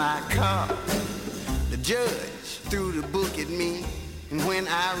up my car. The judge threw the book at me, and when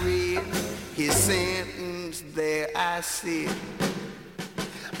I read his sentence, there I sit.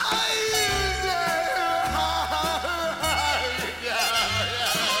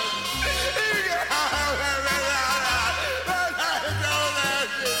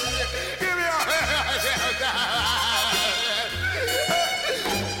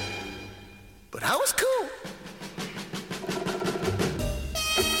 But I was cool.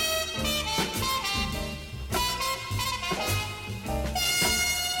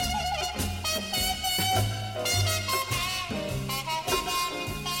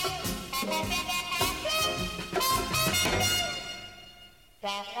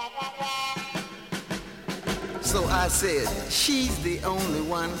 So I said, she's the only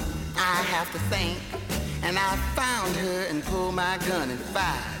one I have to thank. And I found her and pulled my gun and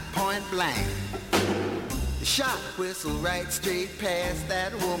fired point blank. The shot whistled right straight past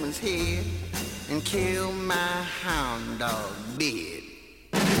that woman's head and killed my hound dog dead.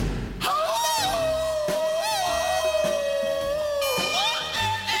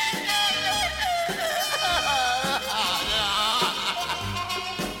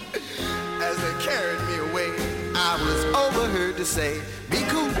 As they carried me away, I was overheard to say, be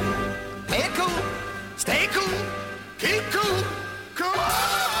cool, play it cool, stay cool, keep cool, come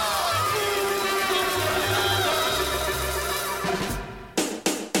on!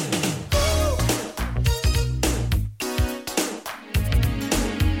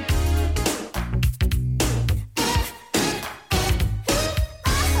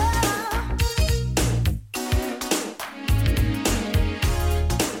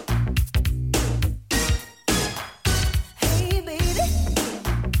 Hey baby,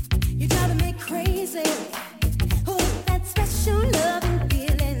 you're driving me crazy. Who is that special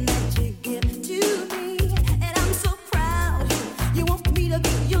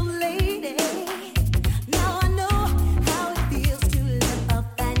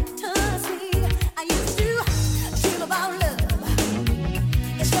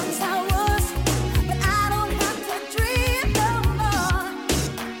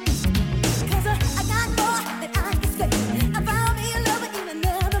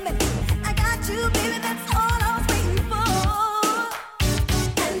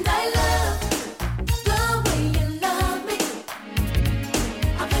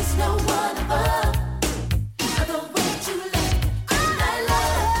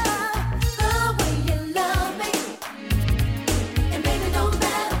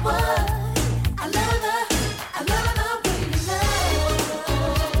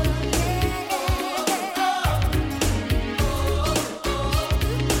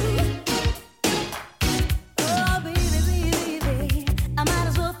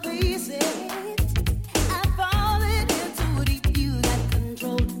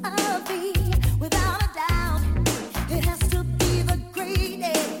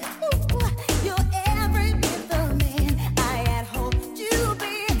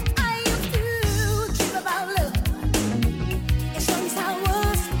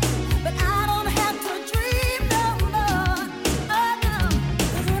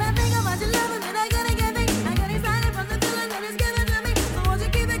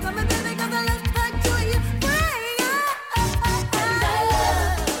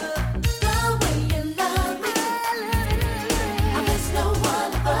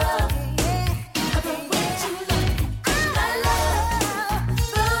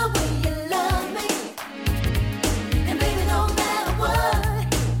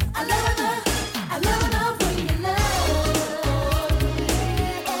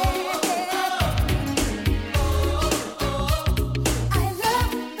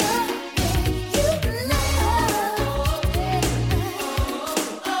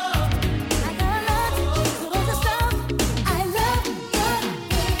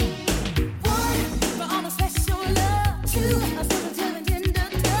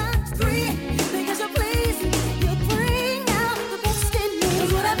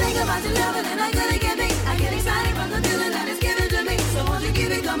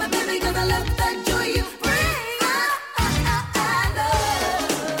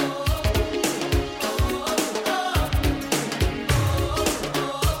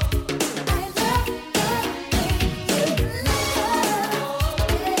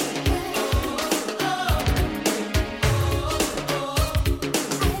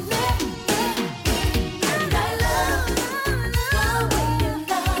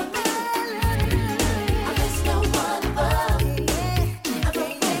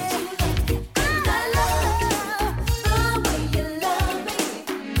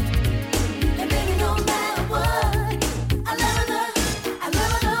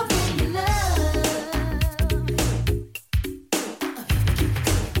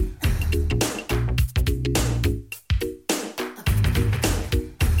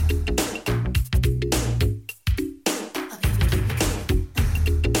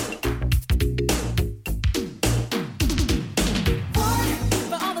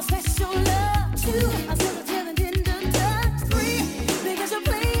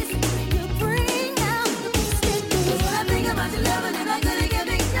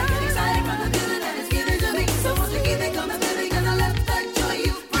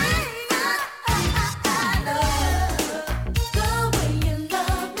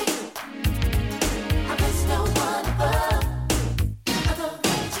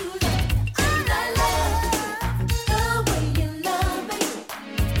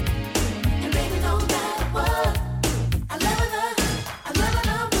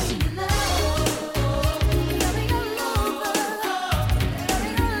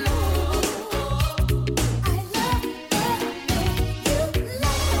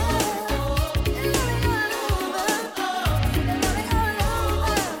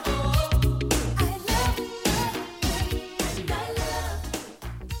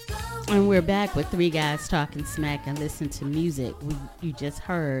And we're back with Three Guys Talking Smack and listen to music. You just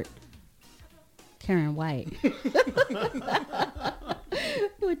heard Karen White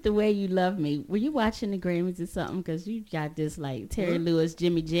with The Way You Love Me. Were you watching the Grammys or something? Because you got this like Terry Lewis,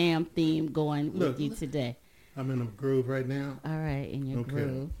 Jimmy Jam theme going with you today. I'm in a groove right now. All right, in your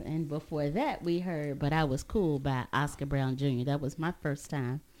groove. And before that, we heard But I Was Cool by Oscar Brown Jr. That was my first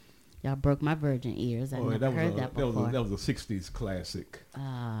time. Y'all broke my virgin ears. I never heard that before. That was a 60s classic.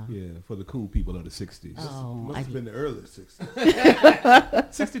 Yeah, for the cool people of the 60s. Oh, Must have been the early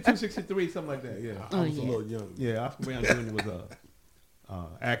 60s. 62, 63, something like that, yeah. I was a little young. Yeah, Oscar Brown Jr. was a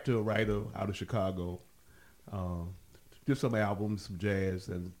actor, writer out of Chicago. Did some albums, some jazz,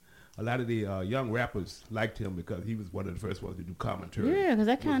 and a lot of the young rappers liked him because he was one of the first ones to do commentary. Yeah, because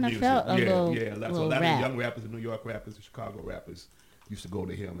I kind of felt a little so a lot rap. of the young rappers, the New York rappers, the Chicago rappers used to go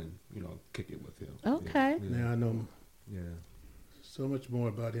to him and, kick it with him. Okay. Yeah. Now I know Yeah. so much more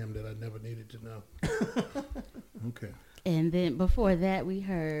about him that I never needed to know. Okay. And then before that, we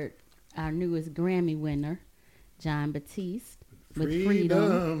heard our newest Grammy winner, John Batiste, with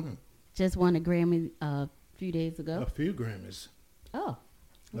Freedom. Just won a Grammy a few days ago. A few Grammys. Oh,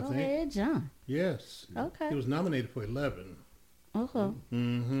 I go think. ahead, John. Yes. Okay. He was nominated for 11. Okay.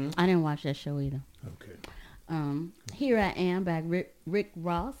 Mm-hmm. I didn't watch that show either. Okay. Here I Am by Rick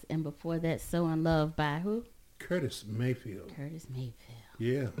Ross, and before that, So in Love by who? Curtis Mayfield. Curtis Mayfield.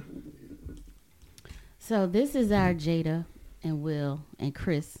 Yeah. So this is our Jada and Will and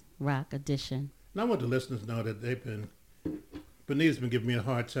Chris Rock edition. And I want the listeners to know that Benita's been giving me a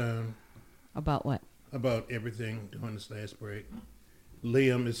hard time. About what? About everything during this last break.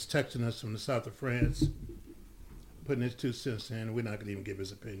 Liam is texting us from the south of France, putting his 2 cents in. We're not going to even give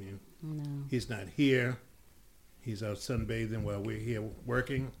his opinion. No. He's not here. He's out sunbathing while we're here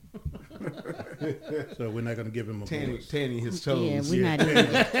working. So we're not going to give him a bonus. Tanning his toes. Yeah, we're not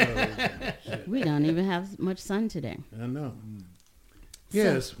even. We don't even have much sun today. I know.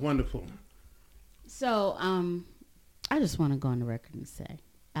 Yes, wonderful. So, I just want to go on the record and say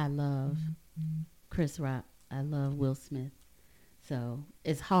I love Chris Rock. I love Will Smith. So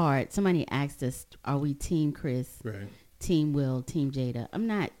it's hard. Somebody asked us, "Are we Team Chris, Right. Team Will, Team Jada?" I'm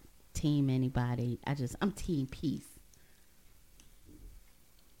not Team anybody. I'm Team Peace.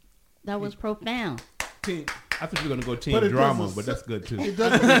 That was profound. I thought you were going to go Team But it Drama, doesn't but that's good too.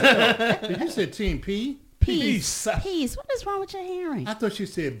 Did you say Team P? Peace. Peace. What is wrong with your hearing? I thought she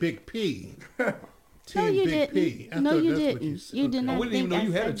said Big P. No, you Big didn't. P. I No, thought you that's what didn't. said. You did Okay. not I wouldn't even know think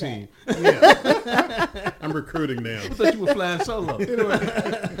you I had a said team. Yeah. I'm recruiting now. I thought you were flying solo.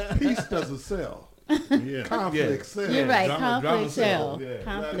 Peace doesn't sell. Yeah. Conflict sells. You're right. Drama Conflict sells. sell. Yeah.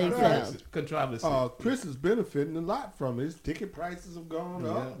 Conflict Right. sells. Controversy. Chris is benefiting a lot from it. His ticket prices have gone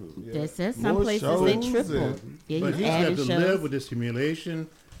up. They said some More places shows they and- tripled. Yeah, But he's added got to shows. live with this humiliation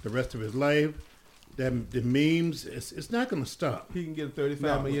the rest of his life. That the memes, it's not going to stop. He can get a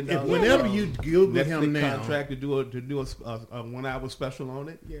 $35 million. Whenever you Google him Netflix now, contract to do a 1 hour special on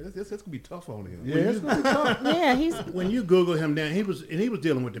it, yeah, that's gonna be tough on him. Yeah, it's gonna be tough. Yeah, he's when you Google him now, he was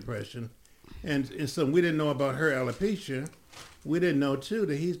dealing with depression, and so we didn't know about her alopecia. We didn't know too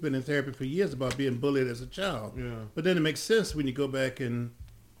that he's been in therapy for years about being bullied as a child. Yeah. But then it makes sense when you go back and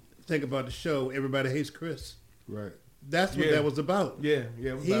think about the show. Everybody Hates Chris. Right. That's what Yeah. that was about. Yeah.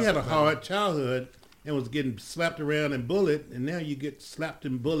 It was He about had a that. hard childhood and was getting slapped around and bullied, and now you get slapped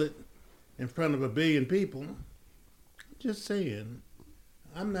and bullied in front of 1 billion people. Just saying.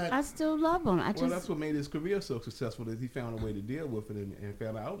 I'm not. I still love him. Well, that's what made his career so successful. That he found a way to deal with it and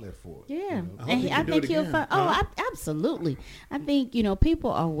found an outlet for it. Yeah, you know? I hope and he I can do think it he'll again. find. Absolutely. I think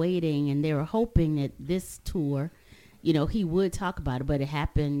people are waiting and they were hoping that this tour, he would talk about it, but it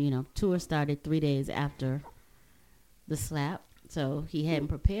happened. Tour started 3 days after the slap, so he hadn't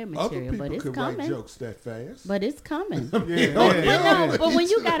prepared Other material. people But it's could write coming. jokes that fast. But it's coming. Yeah, But when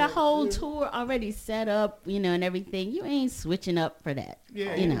you got a whole tour already set up, and everything, you ain't switching up for that.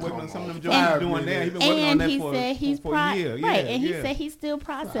 Yeah, you he know. been working on some of them And- jokes he's doing there. He been working on And that he for, said he's for a year. right, Yeah, and he yeah. said he's still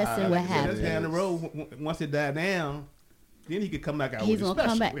processing what Yeah, happened. that's down the road. Once it died down, then he could come back out. He's with gonna a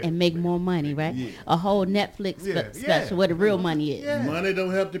come special. back and make more money, right? Yeah. A whole Netflix Yeah, special yeah. where the real money is. Yeah. Money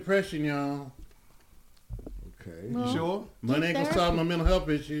don't help depression, y'all. Okay. You Well, sure? Money ain't gonna solve my mental health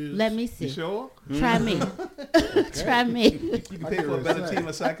issues. Let me You see. sure? Try me. Try me. You can pay for a better team of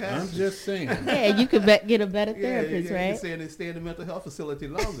I'm psychiatrists. just saying. Yeah, you could get a better therapist, You right? saying they stay in the mental health facility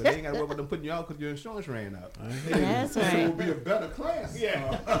longer. They ain't got to worry about them putting you out because your insurance ran out. That's So it right. will be a better class.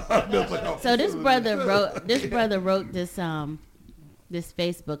 So this brother wrote this this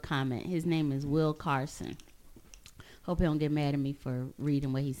Facebook comment. His name is Will Carson. Hope he don't get mad at me for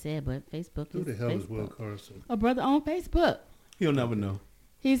reading what he said, but Facebook Who is the hell is Facebook. Will Carson? A brother on Facebook. He'll never know.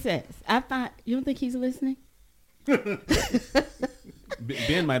 He says, you don't think he's listening? Ben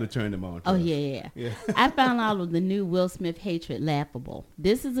might have turned him on. Oh, yeah. I found all of the new Will Smith hatred laughable.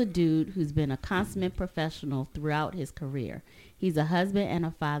 This is a dude who's been a consummate professional throughout his career. He's a husband and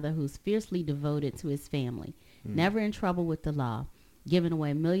a father who's fiercely devoted to his family, never in trouble with the law, giving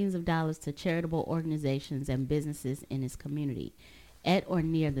away millions of dollars to charitable organizations and businesses in his community, at or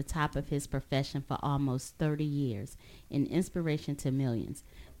near the top of his profession for almost 30 years, an inspiration to millions.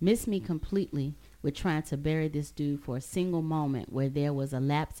 Miss me completely with trying to bury this dude for a single moment where there was a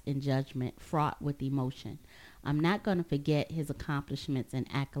lapse in judgment fraught with emotion. I'm not going to forget his accomplishments and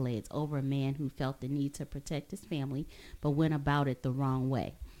accolades over a man who felt the need to protect his family but went about it the wrong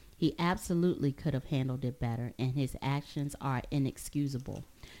way. He absolutely could have handled it better, and his actions are inexcusable.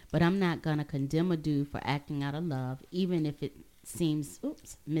 But I'm not going to condemn a dude for acting out of love, even if it seems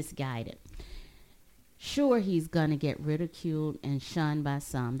misguided. Sure, he's going to get ridiculed and shunned by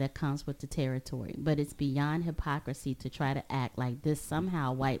some. That comes with the territory. But it's beyond hypocrisy to try to act like this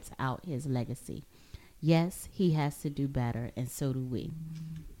somehow wipes out his legacy. Yes, he has to do better, and so do we.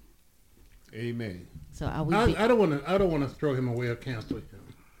 Amen. So are we? I don't want to throw him away or cancel him.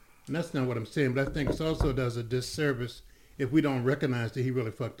 And that's not what I'm saying. But I think it also does a disservice if we don't recognize that he really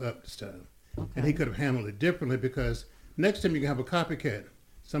fucked up this time, and he could have handled it differently. Because next time you can have a copycat,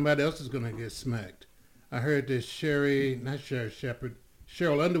 somebody else is going to get smacked. I heard that Cheryl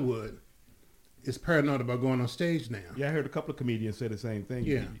Underwood is paranoid about going on stage now. Yeah, I heard a couple of comedians say the same thing.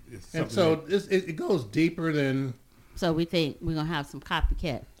 Yeah, and so it goes deeper than. So we think we're gonna have some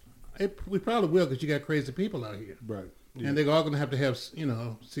copycat. We probably will, because you got crazy people out here, right? Yeah. And they're all going to have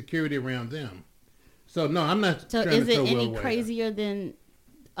security around them. So no, I'm not. So trying is to it throw any Will away. crazier than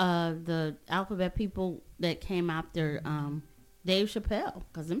the alphabet people that came after Dave Chappelle?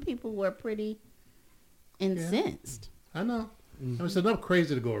 Because them people were pretty incensed. I know. I mean, it's enough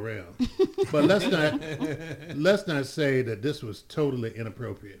crazy to go around. But let's not say that this was totally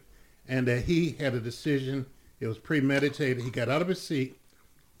inappropriate, and that he had a decision. It was premeditated. He got out of his seat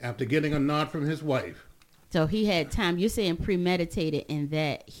after getting a nod from his wife. So he had time. You're saying premeditated in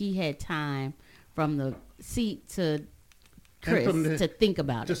that he had time from the seat to Chris to think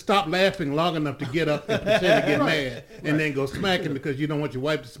about it. To stop laughing long enough to get up and pretend to get mad, and then go smack him because you don't want your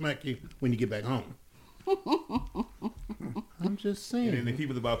wife to smack you when you get back home. I'm just saying. And if he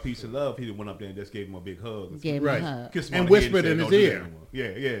was about peace and love, he went up there and just gave him a big hug. Gave him a hug. Kissed him And on the head whispered in said, his "Don't do that ear." no more."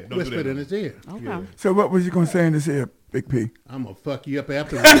 Yeah. Don't Whispered do that in no his more. ear. Okay. Yeah. So what was you going to say in this ear, Big P? I'm going to fuck you up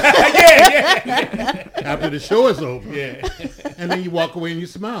after yeah. after the show is over. Yeah. And then you walk away and you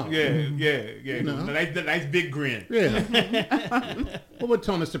smile. Yeah. You know? The nice big grin. Yeah. What would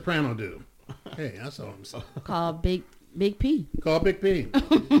Tony Soprano do? Hey, that's all I'm saying. Call Big P. Call Big P.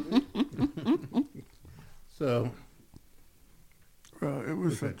 So. Well, it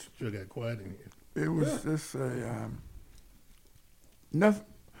was Sure got quiet in here. It was just nothing.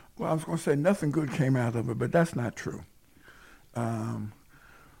 Well, I was going to say nothing good came out of it, but that's not true.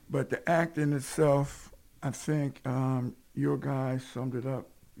 But the act in itself, I think your guy summed it up.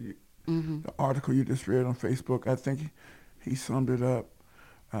 The article you just read on Facebook, I think he summed it up.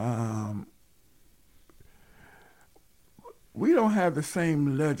 We don't have the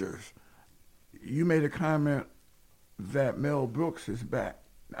same ledgers. You made a comment that Mel Brooks is back.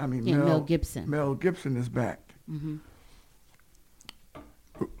 I mean, Mel Gibson. Mel Gibson is back. Mm-hmm.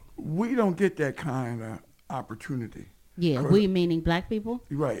 We don't get that kind of opportunity. Yeah, we meaning black people?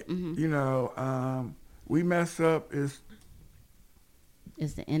 Right. Mm-hmm. You know, we mess up, it's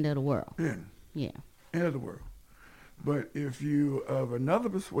the end of the world. Yeah. End of the world. But if you of another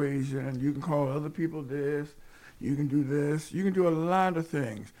persuasion, you can call other people this, you can do this, you can do a lot of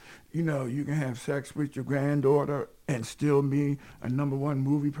things. You know, you can have sex with your granddaughter and still be a #1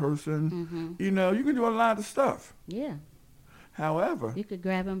 movie person. Mm-hmm. You know, you can do a lot of stuff. Yeah. However, you could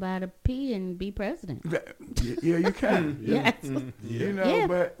grab him by the pee and be president. Yeah, you can. Yes. You know,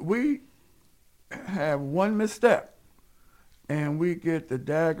 but we have one misstep, and we get the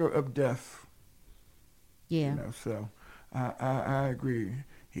dagger of death. Yeah. You know, so I agree.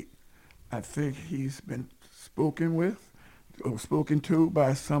 I think he's been spoken with or spoken to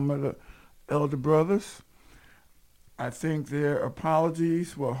by some of the elder brothers. I think their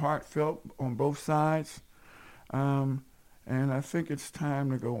apologies were heartfelt on both sides. And I think it's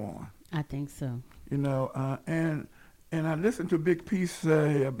time to go on. I think so. You know, and I listened to Big P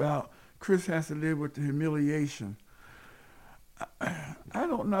say about Chris has to live with the humiliation. I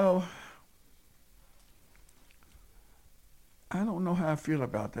don't know. I don't know how I feel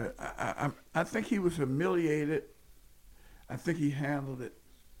about that. I think he was humiliated. I think he handled it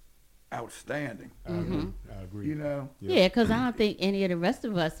outstanding. I agree. You know, Yeah, because I don't think any of the rest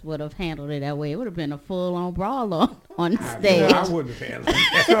of us would have handled it that way. It would have been a full-on brawl on the stage. I wouldn't have handled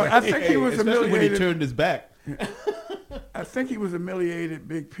it. so I think he was Especially when he humiliated. turned his back. I think he was humiliated,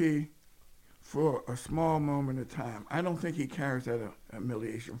 Big P, for a small moment of time. I don't think he carries that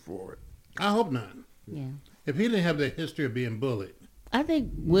humiliation forward. I hope not. Yeah. If he didn't have the history of being bullied, I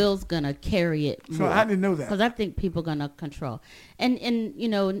think Will's gonna carry it So more. I didn't know that. Because I think people gonna control. And you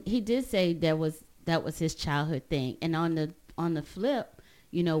know, he did say that was his childhood thing. And on the flip,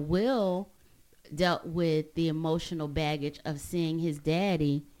 you know, Will dealt with the emotional baggage of seeing his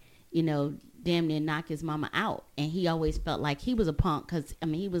daddy, you know, damn near knock his mama out. And he always felt like he was a punk because, I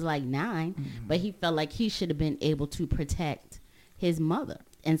mean, he was like 9, but he felt like he should have been able to protect his mother.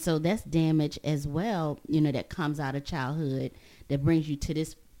 And so that's damage as well, you know, that comes out of childhood that brings you to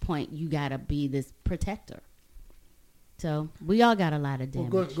this point. You got to be this protector. So we all got a lot of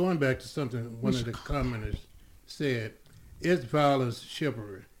damage. well, going back to something one of the commenters said, is violence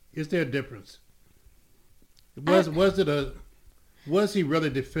chivalry? Is there a difference? Was he really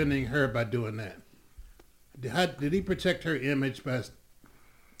defending her by doing that? Did he protect her image by?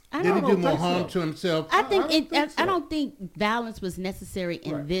 Did he do more harm to himself? I don't think violence was necessary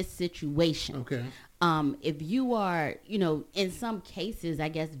in this situation. Okay. If you are, you know, in some cases, I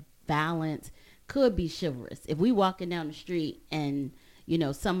guess violence could be chivalrous. If we walking down the street and, you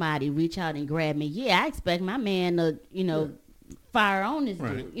know, somebody reach out and grab me, yeah, I expect my man to, you know, fire on this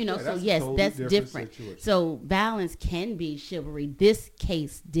dude. You know, Yeah, so that's a yes, totally that's different different. situation. So violence can be chivalry. This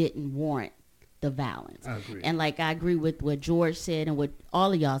case didn't warrant the violence. I agree. And like I agree with what George said and what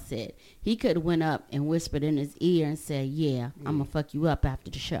all of y'all said. He could have went up and whispered in his ear and said, yeah, I'm going to fuck you up after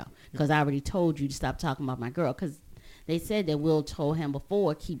the show because I already told you to stop talking about my girl. Because they said that Will told him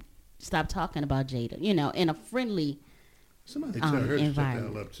before, stop talking about Jada, you know, in a friendly Somebody tell her to shut the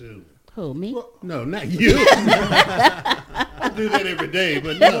environment. hell up too. Who, me? No, not you. I do that every day,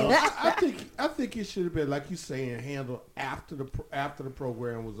 but no. I think it should have been, like you saying, handled after the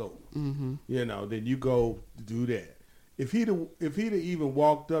program was over. Mm-hmm. You know, then you go do that. If he'd even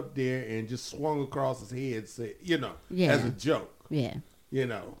walked up there and just swung across his head, say, you know, as a joke, Yeah. you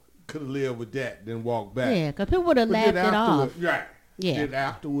know, could have lived with that, then walk back. Yeah, because people would have But laughed then it off. afterward- Right. Yeah. Then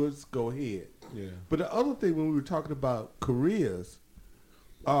afterwards, go ahead. Yeah. But the other thing, when we were talking about careers,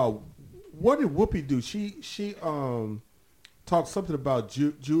 what did Whoopi do? She talked something about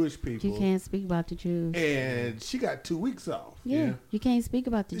Jewish people. You can't speak about the Jews. And she got 2 weeks off. Yeah, you can't speak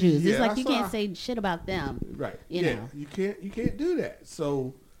about the Jews. Yeah, It's like I you saw- can't say shit about them. Right. You know. You can't do that.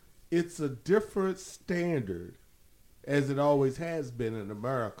 So it's a different standard, as it always has been in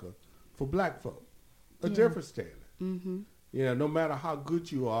America, for black folk. A different standard. Mm-hmm. You know, no matter how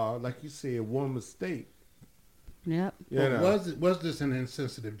good you are, like you said, one mistake. Yep. You know. Was this an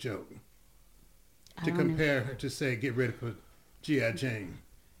insensitive joke? I To don't know. compare her to say, get ready for G.I. Jane.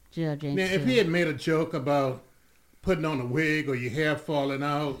 G.I. Jane Now, if too. he had made a joke about putting on a wig or your hair falling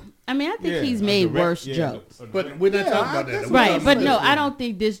out, I mean, I think he's made worse yeah, jokes. but we're not talking about that. We're Right, talking but about no, this I one. don't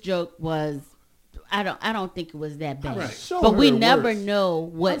think this joke was. I don't think it was that bad. Right. Show But her we the never worst. know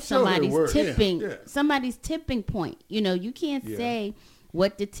what I'm sure her somebody's worst. tipping. Yeah. Somebody's tipping point. You know, you can't Yeah. say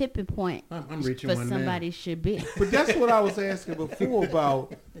what the tipping point I'm reaching for one now. somebody should be. But that's what I was asking before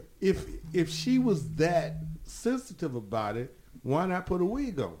about if she was that sensitive about it, why not put a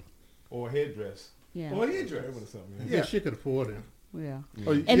wig on? Or a headdress. Yeah. Or a headdress. Yeah, she could afford it. Yeah.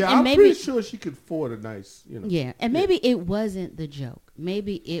 Or, And yeah, I'm maybe- pretty sure she could afford a nice, you know. Yeah, and maybe it wasn't the joke.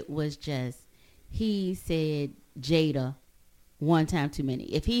 Maybe it was just he said Jada one time too many.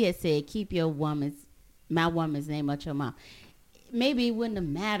 If he had said keep my woman's name out your mouth, maybe it wouldn't have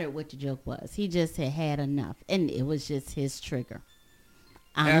mattered what the joke was. He just had enough, and it was just his trigger.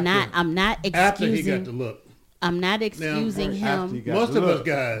 I'm not After he excusing. got the look. I'm not excusing after he him. got Most the of us look.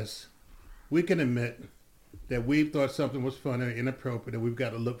 guys, we can admit that we thought something was funny or inappropriate, and we've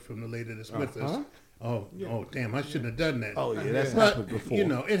got a look from the lady that's with us. Oh, damn! I shouldn't have done that. Oh, yeah, that's but, happened before. You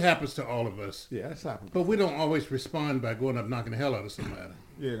know, it happens to all of us. Yeah, that's happened. But we don't always respond by going up knocking the hell out of somebody.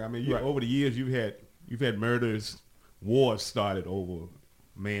 Yeah, I mean, Right. over the years, you've had murders, wars started over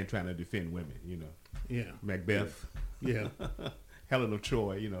man trying to defend women. You know, Yeah, Macbeth, yeah. Helen of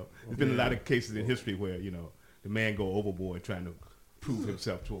Troy. You know, there's been a lot of cases in history where the man go overboard trying to prove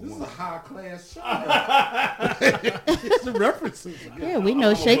himself to a This is a woman. high class show. It's the references. Yeah, we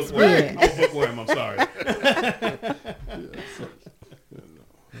know Shakespeare. I'm a bookworm. I'm sorry.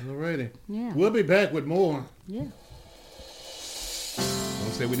 All righty. Yeah. We'll be back with more. Yeah.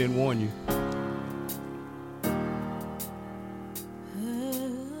 Don't say we didn't warn you.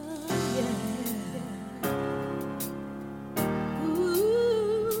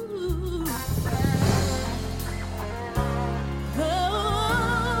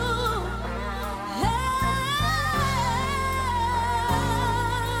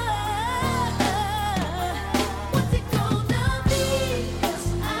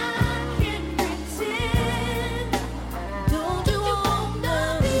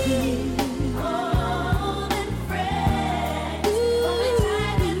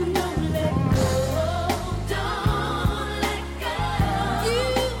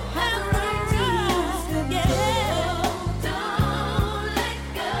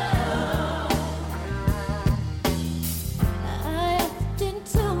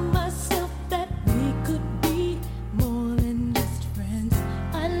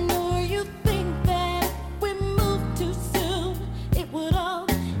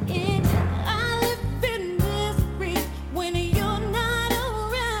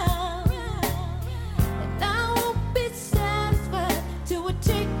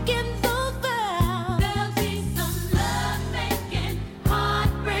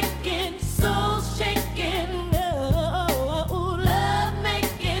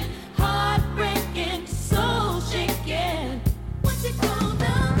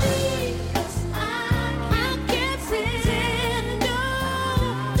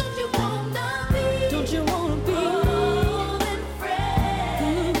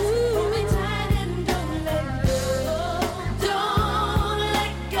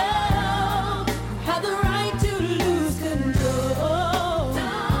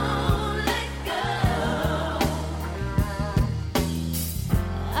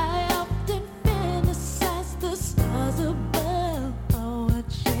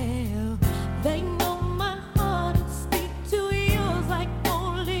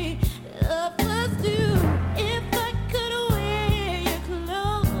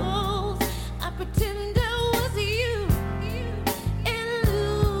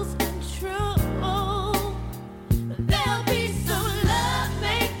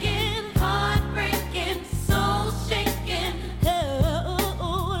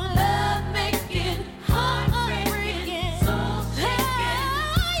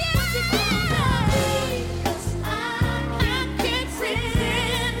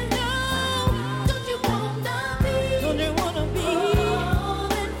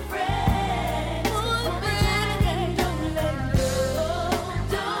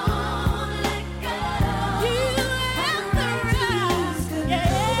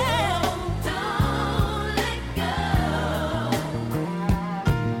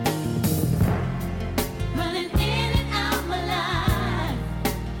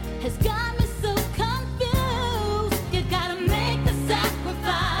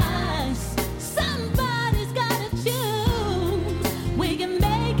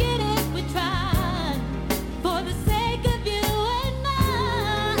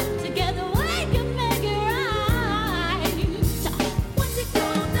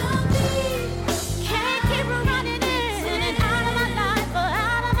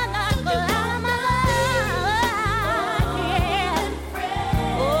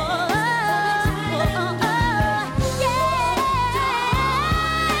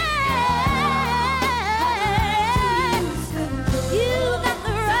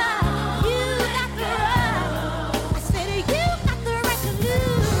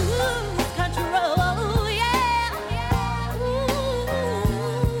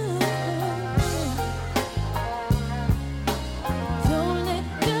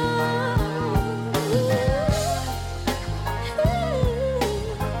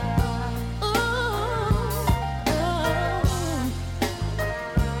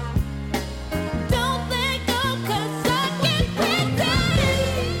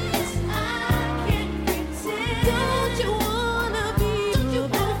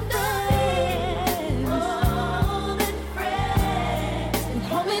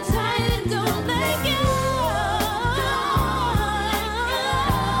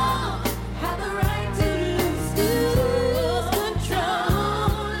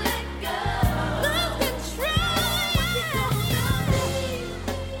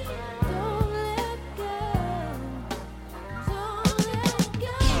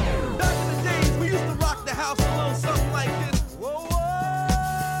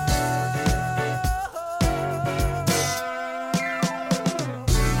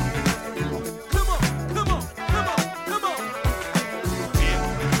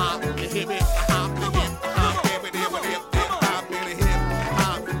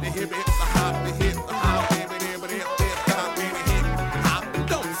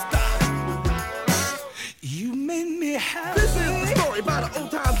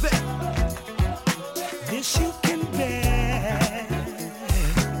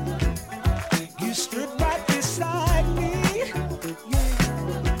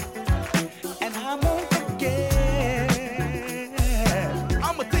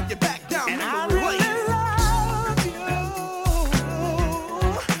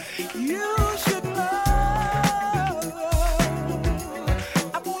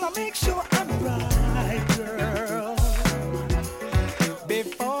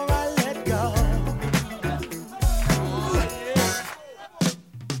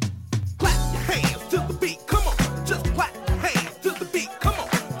 to the beat. Come on, just clap your hands to the beat. Come on,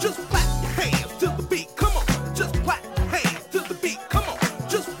 just clap your hands to the beat. Come on, just clap your hands to the beat. Come on,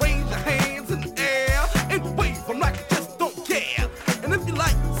 just raise your hands in the air and wave them like you just don't care. And if you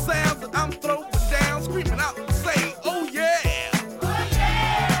like the sounds that I'm throwing down, screaming out and say, oh yeah,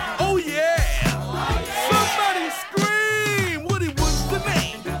 oh yeah, somebody scream. Woody was the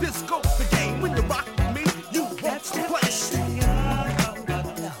name. Disco's the game. When you rock with me, you want to play.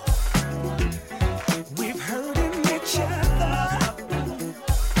 We've heard in each other.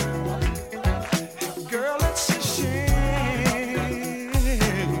 Girl, it's a shame.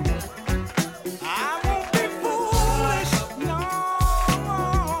 I won't be foolish, no.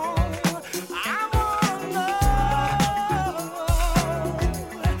 I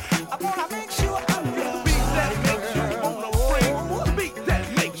wanna make sure I'm The beat that makes you wanna ring. The beat that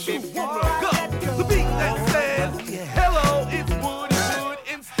makes you wanna go. The beat that says, hello, it's Woody Wood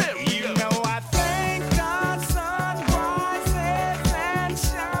in stereo. You know I thank God sun rises and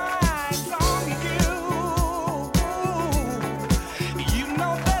shines on you. You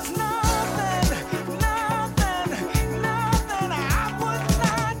know there's nothing I would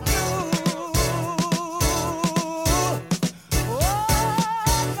not do. Oh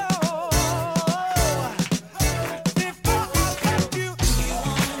no, before I left you.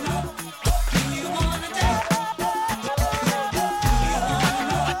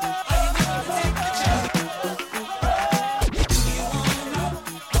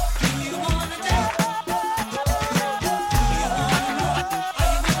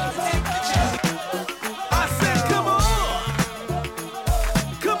 I said, come on,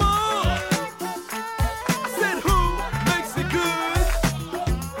 come on. I said, who makes it good?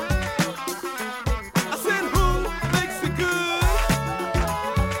 I said, who makes it good?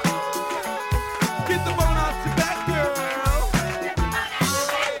 Get the bone out your back, girl.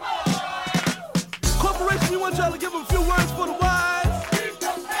 Corporation, you want y'all to give them a few words for the wise?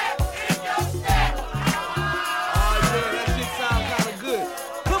 Oh yeah, that shit sounds kinda good.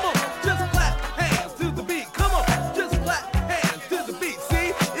 Come on, just clap hands to the beat. Come on, just clap hands to the beat.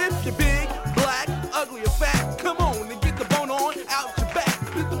 See, if you're big, black, ugly, or fat, come on and get the bone on out your back.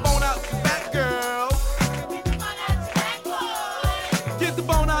 Get the bone out your back, girl. Get the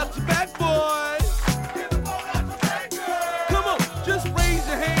bone out your back, boys. Come on, just raise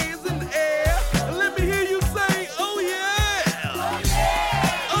your hands in the air and let me hear you say, oh yeah.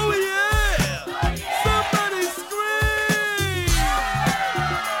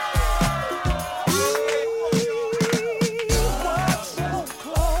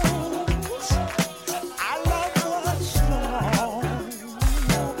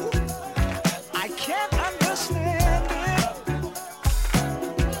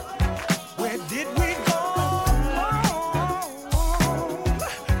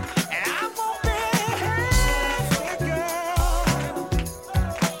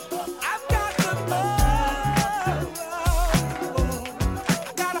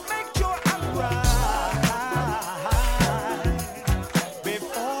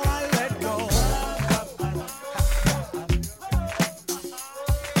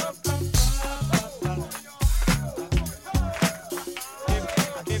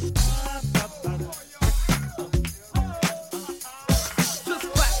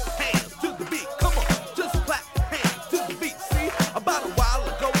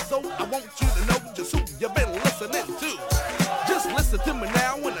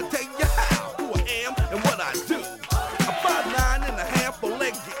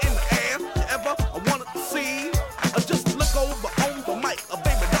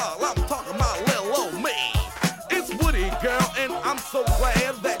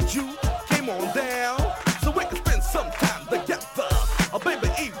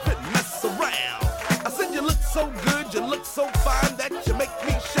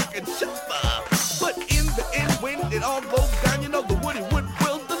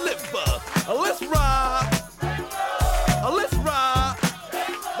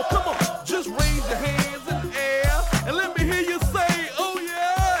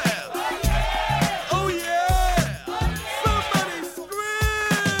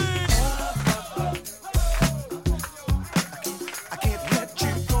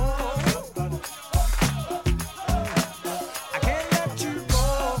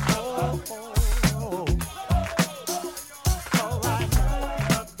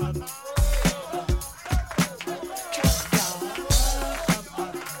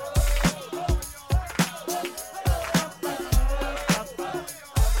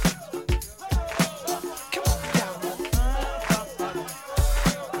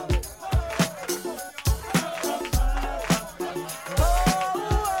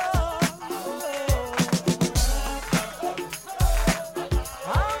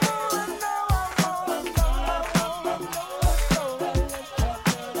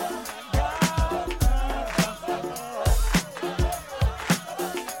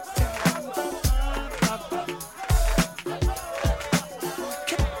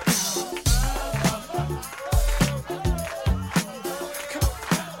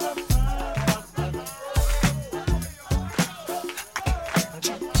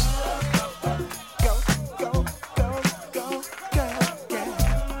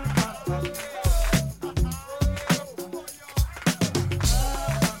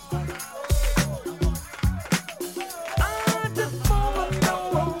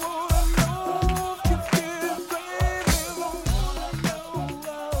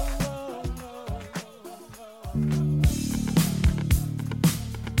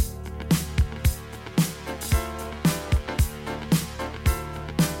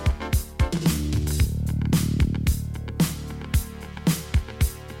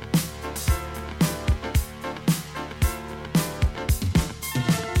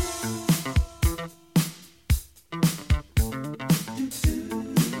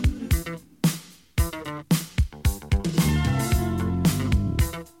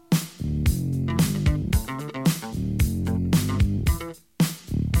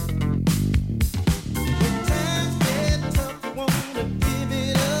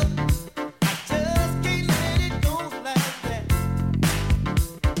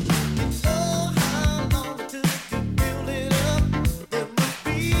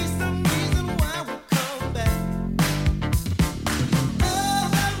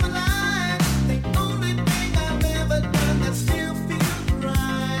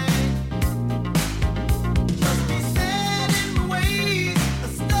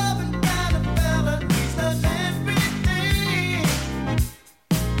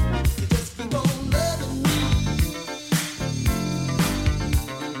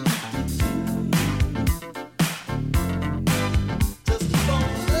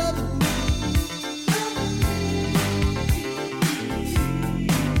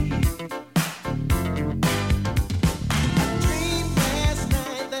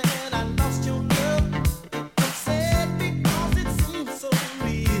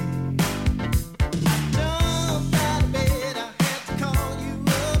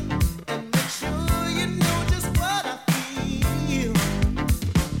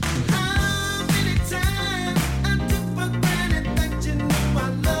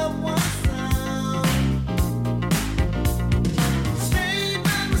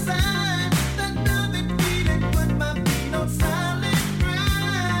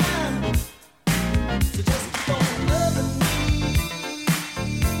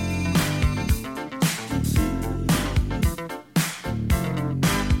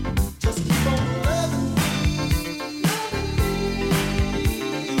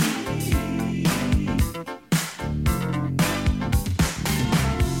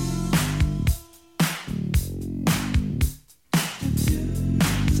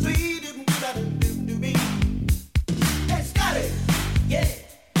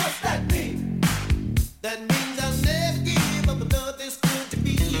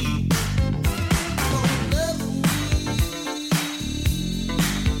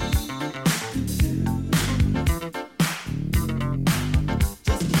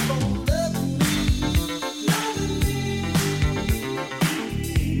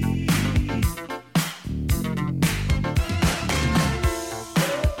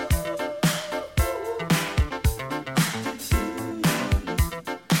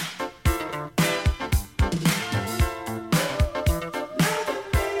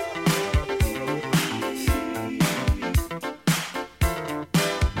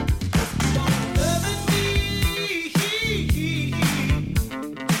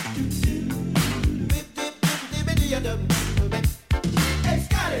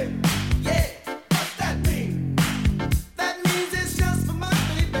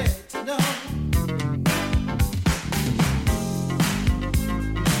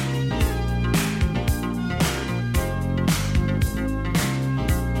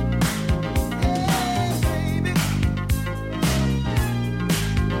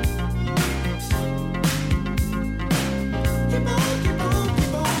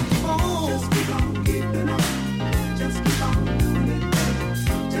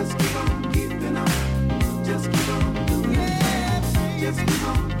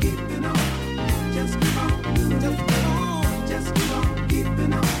 on keeping on. Just keep on doing it. Just keep on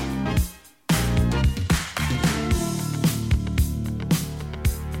keeping on.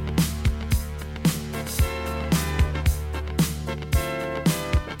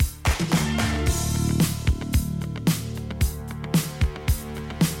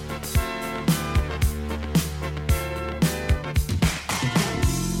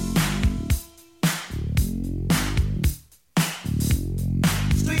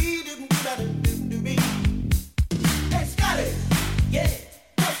 Sweet and good to me. Hey, Scotty, yeah,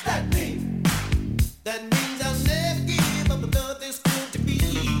 what's that mean? That means I'll never give up another this good to me.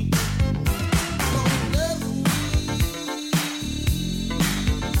 Gonna love me.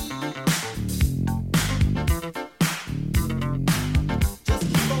 Just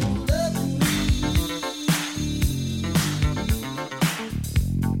keep on loving me.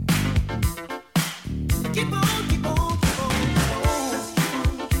 Keep on, keep on, keep on, keep on. Just keep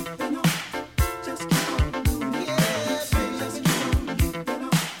on keeping on. Just keep on doing it. Yeah, baby. Just keep on keeping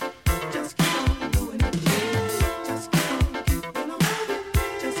on. Just keep on doing it. Just keep on keeping on.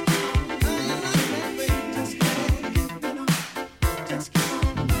 Just keep on doing it. Just keep on keeping on. Just keep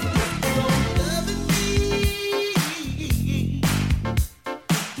on loving me.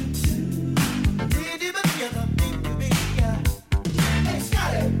 Pretty but together, baby. Hey,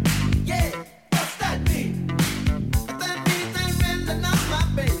 Scotty, yeah, what's that mean? That means I really love my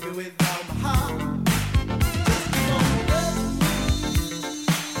baby with all my heart. Just keep on loving me.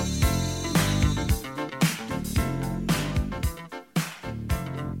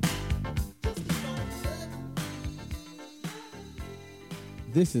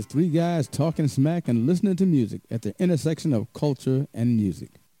 This is Three Guys Talking Smack and Listening to Music at the intersection of culture and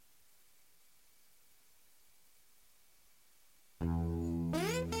music.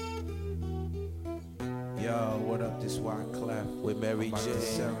 Yo, what up? This Wyclef with Mary J.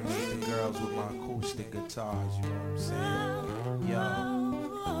 Serenade the girls with my acoustic guitars, you know what I'm saying? Yo,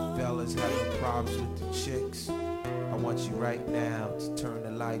 fellas having problems with the chicks. I want you right now to turn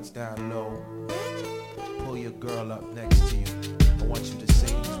the lights down low. Pull your girl up next to you. I want you to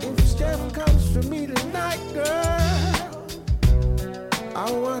sing these words. If Steph comes for me tonight, girl,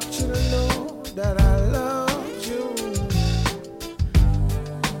 I want you to know that I love you.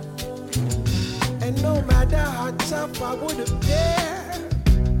 And no matter how tough I would appear,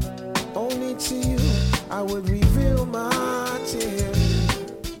 only to you I would reveal my tears.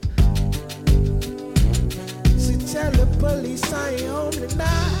 So tell the police I ain't home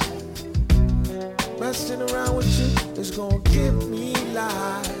tonight. Messing around with you is gonna give me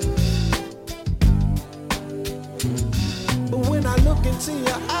life. But when I look into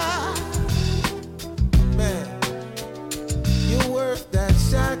your eyes, man, you're worth that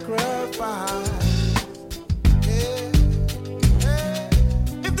sacrifice. Yeah. Yeah.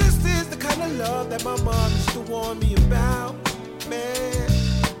 If this is the kind of love that my mom used to warn me about, man,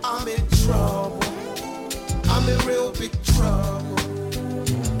 I'm in trouble. I'm in real big trouble.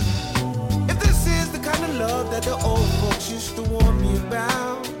 If this is the kind of love that the old folks used to warn me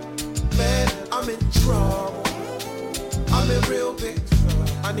about, man, I'm in trouble. I'm in real big trouble.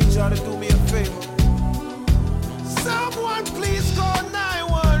 I need y'all to do me a favor. Someone please call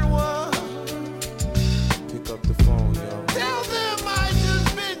 911. Pick up the phone, yo. Tell them I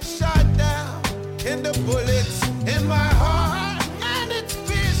just been shot down. And the bullets in my heart, and it's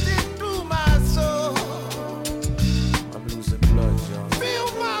piercing through my soul. I'm losing blood, yo. Feel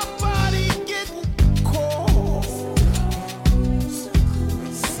my body getting cold.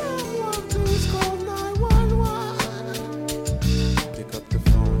 Someone please call 911. Pick up the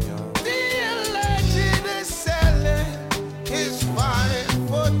phone, yo. The alleged assailant is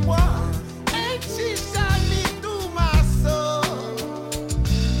 5'1", and she shot me through my soul.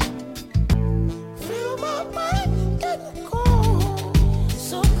 Feel my body getting cold.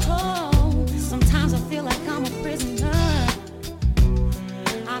 So cold. Sometimes I feel like I'm a prisoner.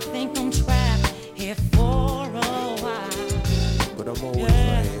 I think I'm trapped here for a while. But I'm always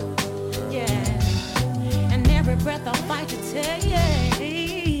Yeah. right here with you, girl. Yeah. And every breath I fight to take. Yeah.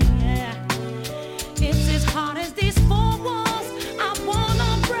 It's as hard as these four walls I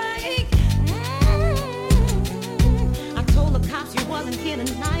wanna break. I told the cops you wasn't here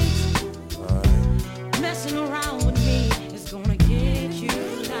tonight. Messing around with me is gonna get you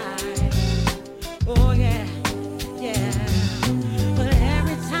live. Oh yeah, yeah. But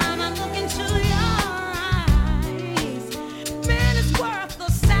every time I look into your eyes, man, it's worth the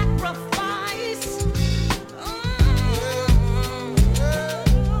sacrifice.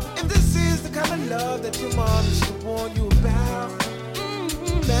 If this is the kind of love that your mom used to warn you about,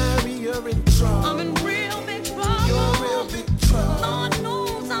 Mary, you're in trouble. I'm in real big trouble. You're in real big trouble. Lord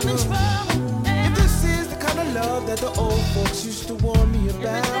knows If this is the kind of love that the old folks used to warn me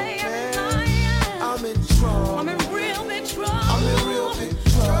about, man, I'm in trouble. I'm in real big trouble. I'm in real big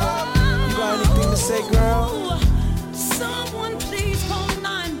trouble. You got anything to say, girl? Someone please call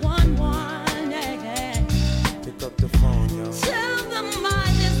 911. Yeah. Pick up the phone, yo. Tell them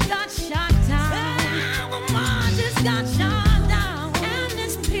I just got shot down. Tell them I just got shot down. And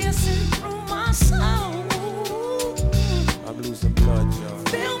it's piercing through my soul. I'm losing blood, yo.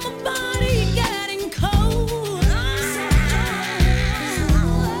 Feel my body getting cold.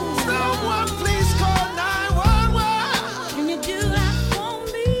 Someone please call 911. Can you do that for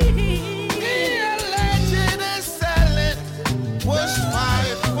me? The legend is selling. Was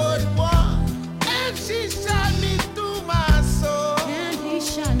 5'1", and she shot me through my soul. And he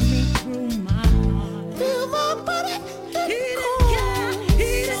shot me through my heart. Feel my body He didn't care, he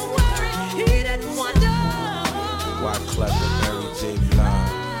didn't worry, he didn't wonder. Why clever Mary J.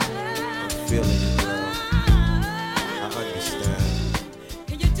 Blige? I'm feeling it, girl. I understand.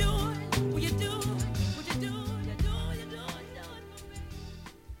 Can you do it? Will you do it? Would you do it? You do it, you do it, do it for me.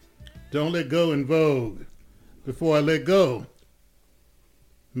 Don't Let Go in Vogue. Before I Let Go.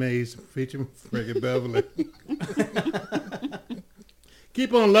 Maze featuring Frankie Beverly.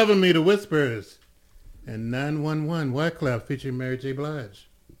 Keep on Loving Me, The Whispers. And 911 Wyclef featuring Mary J. Blige.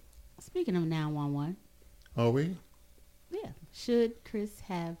 Speaking of 911, Are we? yeah, should Chris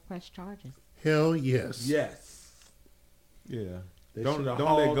have press charges? Hell yes. Yes. Yeah. They Don't shoulda Let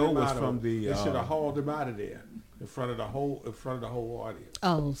hauled Go him was out of- from the. They should have hauled him out of there in front of the whole audience.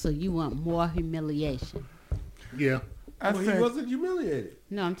 Oh, so you want more humiliation? Yeah. I Well, he think wasn't humiliated.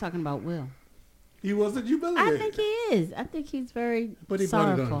 No, I'm talking about Will. He wasn't humiliated. I think he is. I think he's very But he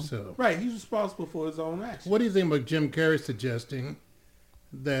brought it on sorrowful. himself. Right, he's responsible for his own actions. What do you think about Jim Carrey suggesting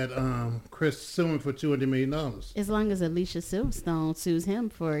that Chris sue him for $200 million? As long as Alicia Silverstone sues him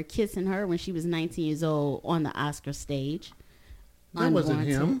for kissing her when she was 19 years old on the Oscar stage. That wasn't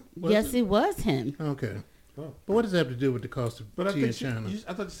Unwarranted. him, was Yes, it? it was him. Okay. Oh. But what does that have to do with the cost of But I tea in think China?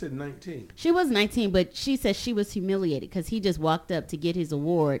 I thought you said 19. She was 19, but she said she was humiliated because he just walked up to get his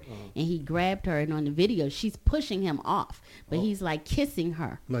award and he grabbed her. And on the video, she's pushing him off, but he's like kissing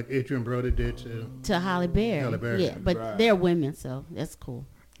her Like Adrian Brody did to Halle Berry. Halle Berry. Yeah, but Right. they're women, so that's cool.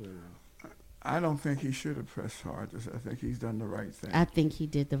 I don't think he should have pressed charges. I think he's done the right thing. I think he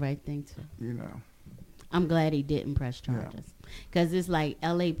did the right thing too. You know. I'm glad he didn't press Yeah. charges because it's like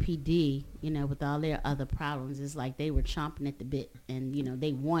LAPD, with all their other problems, it's like they were chomping at the bit and,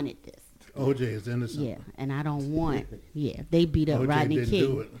 they wanted this. OJ is innocent. Yeah, and I don't want, they beat up OJ Rodney didn't King.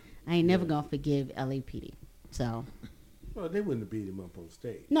 do it. I ain't never going to forgive LAPD. So, Well, they wouldn't have beat him up on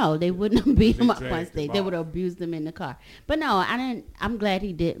stage. no, they wouldn't have beat They him up on dragged him stage. They off. would have abused him in the car. But no, I'm glad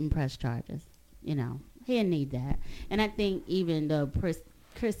he didn't press charges. He didn't need that. And I think even though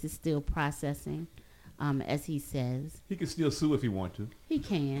Chris is still processing, as he says, He can still sue if he want to. he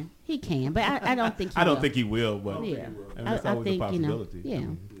can, but I don't think he I don't will. think he will, but Yeah, and that's always think a possibility. yeah,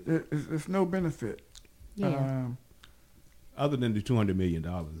 There's no benefit. yeah. Other than the $200 million.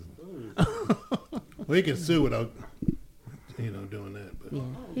 Well, he can sue without, doing that. But Yeah,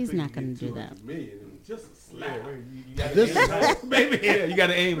 he's not going to do that. Just a slap. This, Maybe you got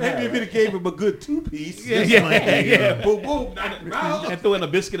to aim Maybe high. if he'd give him a good two-piece. Yeah. Boom, boom. knock it out. And throw in a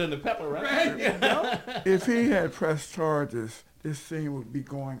biscuit and a pepper, right? If he had pressed charges, this thing would be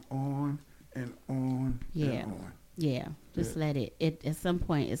going on and on Yeah. and on. Yeah, just let it. At some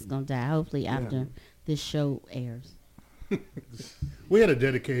point, it's going to die. Hopefully, after this show airs. we had a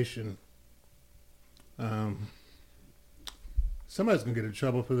dedication. Somebody's going to get in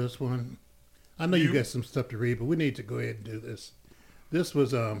trouble for this one. I know you got some stuff to read, but we need to go ahead and do this. This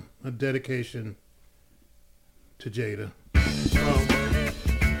was a dedication to Jada.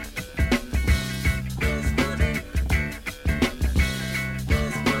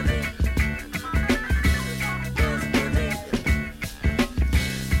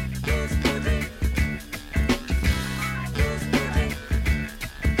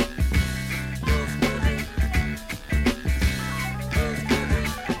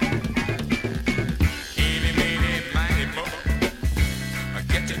 Eeny, meeny, miny, mo. I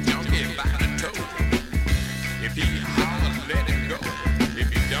get your junkie by the toe. If he holler, let it go.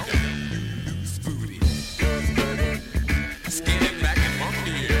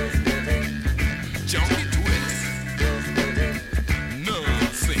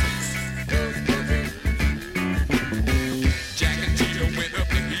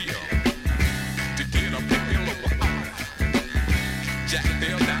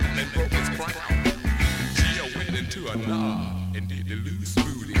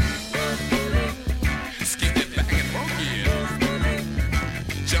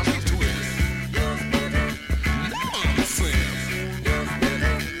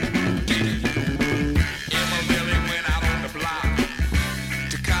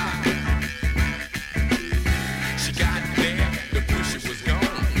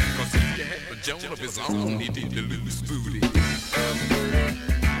 Joan of his own, he did the loose booty.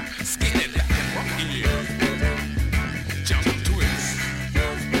 Skinny like a monkey, jump twist.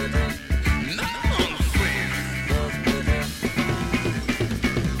 Non-friend.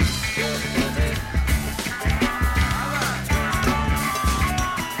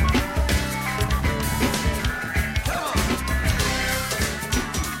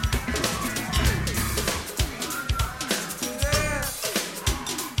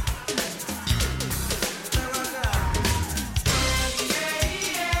 Yeah.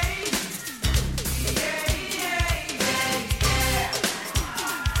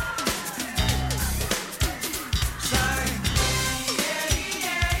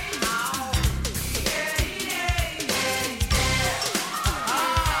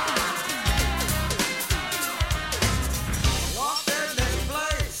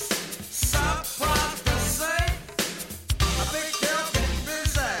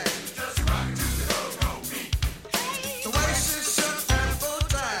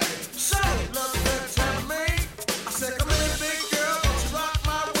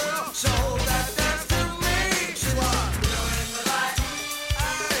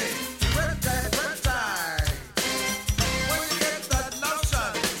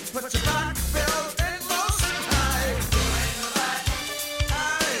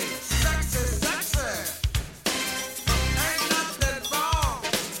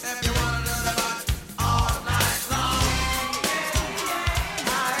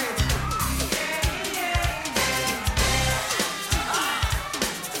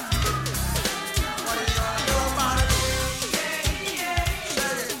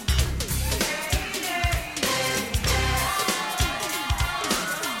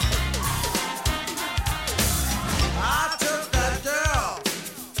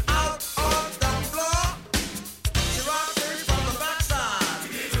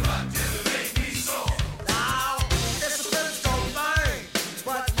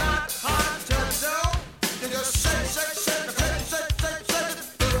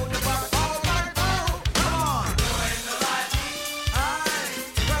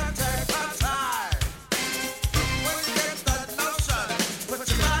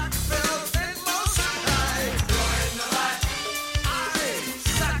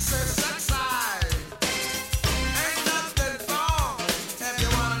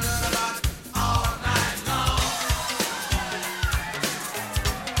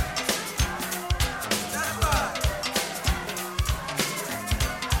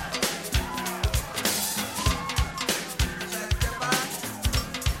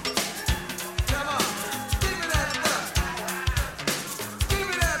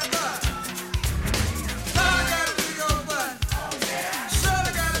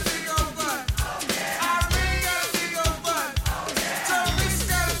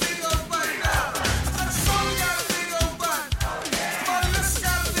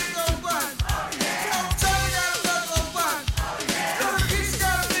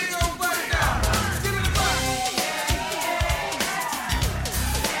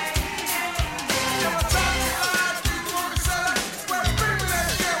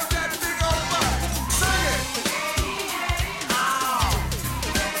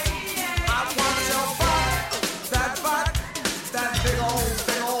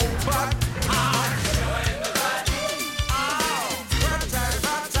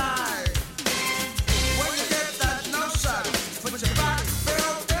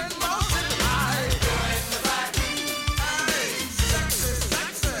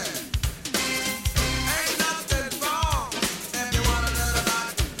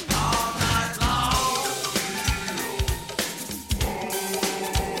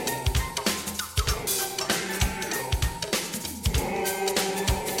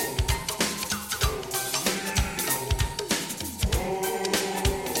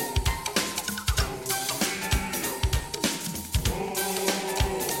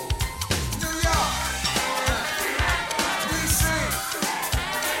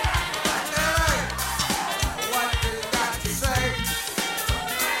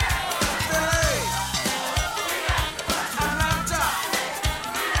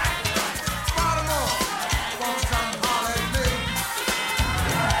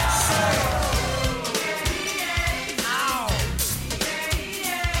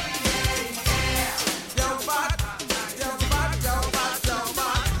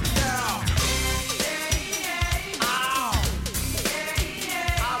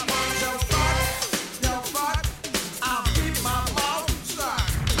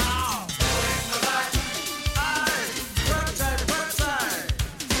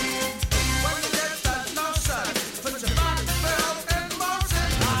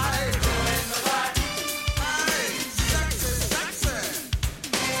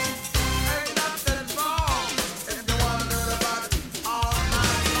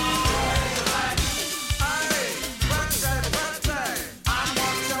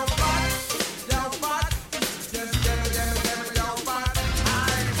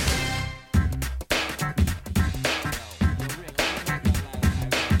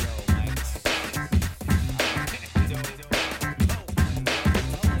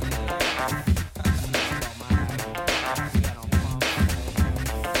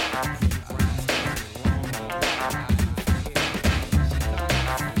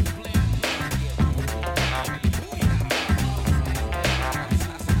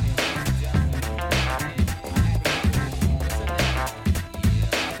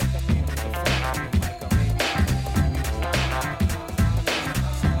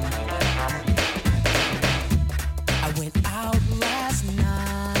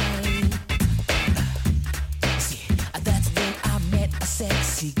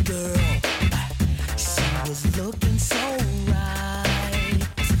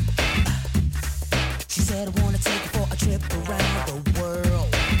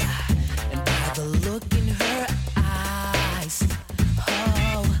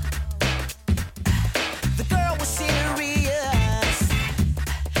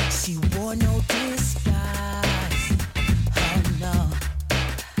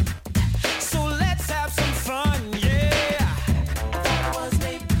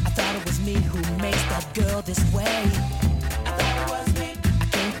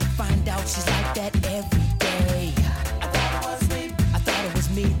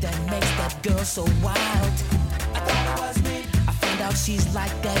 me that makes that girl so wild? I thought it was me. I found out she's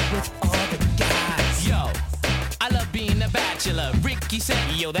like that with all the guys. Yo, I love being a bachelor. Ricky said,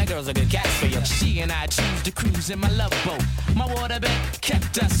 yo, that girl's a good catch for you. She and I choose to cruise in my love boat. My waterbed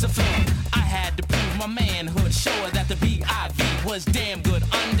kept us afloat. I had to prove my manhood, show her that the B.I.V. was damn good.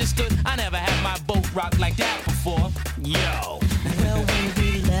 Understood? I never had my boat rocked like that before. Yo. Well, when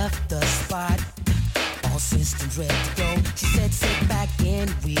we left the spot, all systems ready to go, she said, sit back and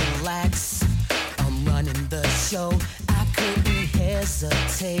relax. I'm running the show. I couldn't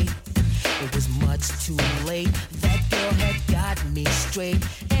hesitate. It was much too late. That girl had got me straight,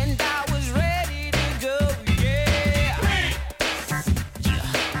 and I was ready to go. Yeah. Bang. Yeah.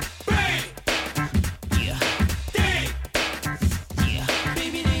 Bang. Yeah. Dang. Yeah.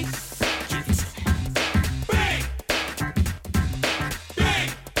 Baby, they give it. Bang. Bang.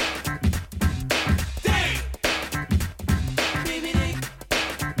 Dang. Baby, they.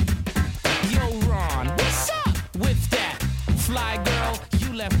 Yo, Ron, what's up with that fly girl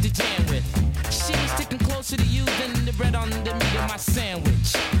you left the jam with? She was sticking closer to you than the bread on the meat of my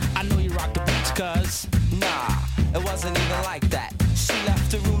sandwich. I know you rock the beach, cuz. Nah, it wasn't even like that. She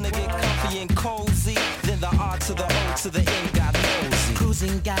left the room to get comfy and cozy. Then the R to the O to the N got nosy.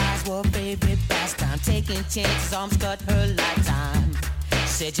 Cruising guys were favorite pastime. Taking chances almost cut her lifetime.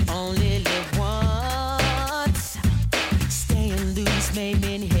 Said you only live once. Staying loose made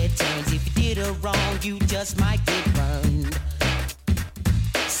many head turns. If you did her wrong, you just might get burned.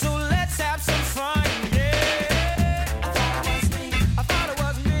 So let's have some fun, yeah. I thought it was me. I thought it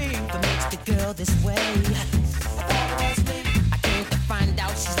was me that makes the girl this way. I thought it was me. I came to find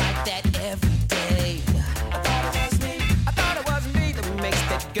out she's like that every day. I thought it was me. I thought it was me that makes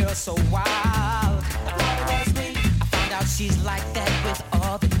that girl so wild. I thought it was me. I found out she's like that with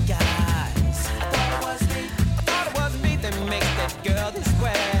all the guys. I thought it was me. I thought it was me that makes that girl this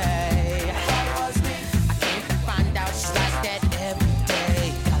way. I thought it was me. I came to find out she's like that every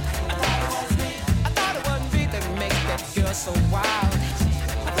day. I thought it was me. I thought it was me that makes that girl so wild.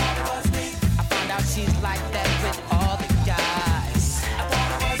 I thought it was me. I found out she's like that with all the guys. I thought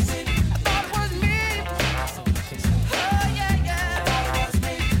it was me. I thought it was me. Oh yeah, yeah. I thought it was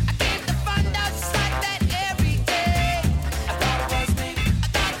me. I came to find out she's like that every day. I thought it was me.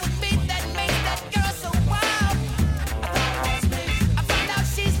 I thought it was me that makes that girl so wild. I thought it was me. I found out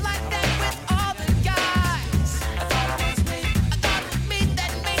she's like that with all the guys. I thought it was me. I thought it was me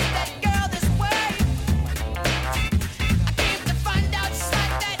that makes that girl this way. I came to find out she's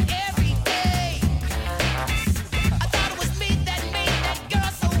like that every day. I thought it was me that made that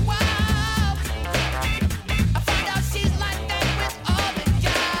girl so wild. I found out she's like that with all the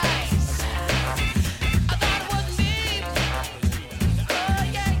guys. I thought it was me. Oh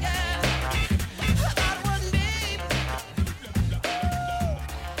yeah, yeah. I thought it was me.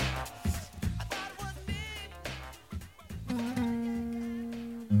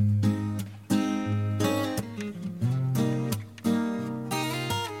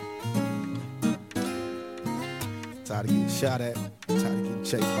 Tired of getting shot at, tired of getting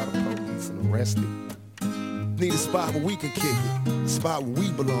chased by the police and arrested. Need a spot where we can kick it, a spot where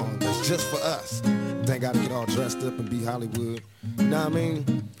we belong, that's just for us. Ain't gotta get all dressed up and be Hollywood. You know what I mean?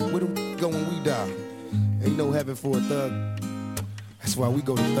 Where do we go when we die? Ain't no heaven for a thug. That's why we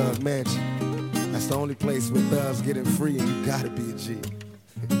go to Thug Mansion. That's the only place where thugs getting free and you gotta be a G.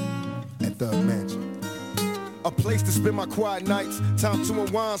 At Thug Mansion. A place to spend my quiet nights, time to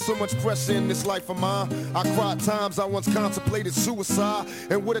unwind, so much pressure in this life of mine. I cried times I once contemplated suicide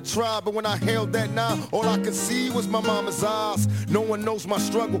and would have tried, but when I held that knife, all I could see was my mama's eyes. No one knows my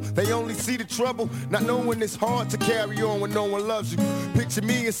struggle, they only see the trouble, not knowing it's hard to carry on when no one loves you. Picture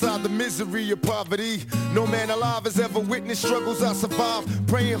me inside the misery of poverty. No man alive has ever witnessed struggles I survived.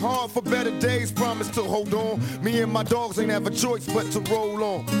 Praying hard for better days, promise to hold on. Me and my dogs ain't have a choice but to roll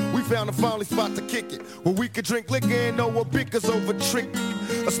on. We found a finally spot to kick it, where we could drink liquor and no one bickers over trick.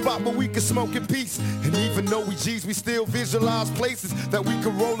 A spot where we can smoke in peace. And even though we G's, we still visualize places that we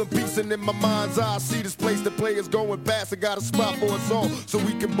can roll in peace. And in my mind's eye, I see this place the players going past and got a spot for us all so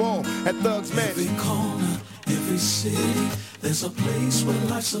we can ball at Thug's Mansion. Every corner, every city, there's a place where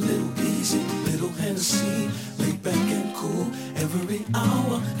life's a little easy, little Hennessy, laid back and cool every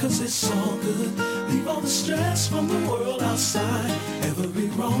hour, cause it's all good. Leave all the stress from the world outside. Every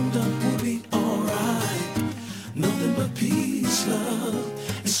wrong done will be alright. Nothing but peace, love,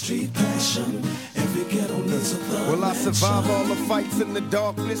 and street passion. Every ghetto needs a thug Will I man survive shine. all the fights in the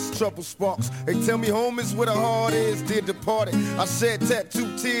darkness? Trouble sparks. They tell me home is where the heart is, dear departed. I shed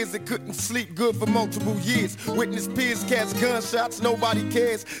tattooed tears and couldn't sleep good for multiple years. Witness peers catch gunshots, nobody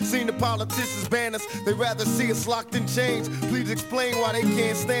cares. Seen the politicians ban us, they rather see us locked in chains. Please explain why they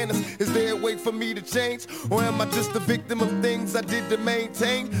can't stand us. Is there a way for me to change? Or am I just a victim of things I did to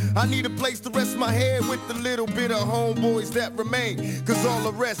maintain? I need a place to rest my head with the little bit of homeboys that remain. Cause all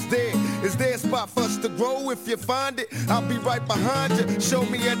the rest dead. Is there a spot for us to grow? If you find it, I'll be right behind you. Show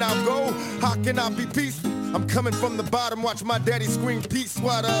me and I'll go. How can I be peaceful? I'm coming from the bottom, watch my daddy scream peace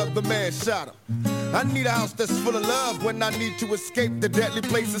while the other man shot him. I need a house that's full of love when I need to escape the deadly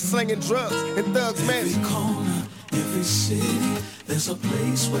places slinging drugs and thugs, man. Every corner, every city, there's a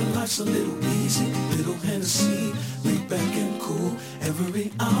place where life's a little easy. Little Hennessy, laid back and cool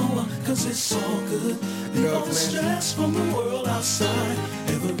every hour, cause it's all good. Leave all the stress from the world outside.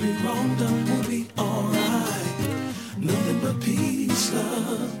 Every wrong done will be alright. Nothing but peace,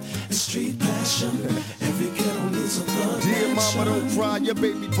 love, and street passion. Every ghetto needs a thug Dear man mama, don't shine. cry, your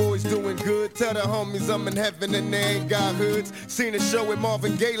baby boy's doing good. Tell the homies I'm in heaven and they ain't got hoods. Seen a show with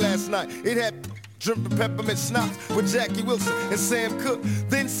Marvin Gaye last night. It had dripping peppermint schnapps with Jackie Wilson and Sam Cooke.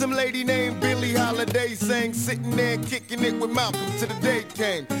 Then some lady named Billie Holiday sang, sitting there kicking it with Malcolm till the day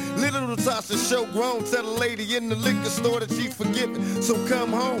came. Little Natasha show grown, tell the lady in the liquor store that she's forgiven. So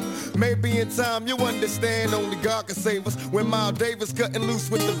come home, maybe in time you'll understand. Only God can save us. When Miles Davis cutting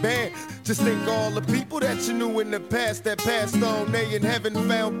loose with the band. Just think all the people that you knew in the past that passed on. They in heaven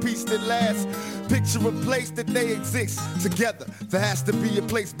found peace that lasts. Picture a place that they exist together. There has to be a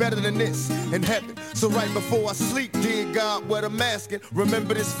place better than this in heaven. So right before I sleep, dear God, what I'm asking,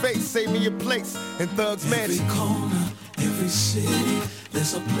 remember this face, save me a place in Thugs Mansion. Every corner, every city,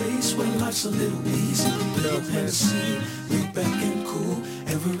 there's a place where life's a little easy. Little Hennessy, laid back and cool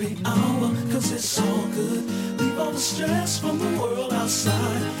every hour, cause it's all good. Leave all the stress from the world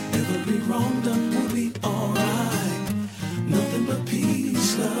outside. Every wrong done will be alright. Nothing but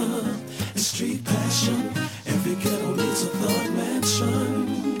peace, love, and street passion. Every ghetto needs a thug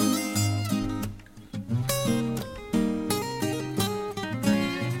mansion.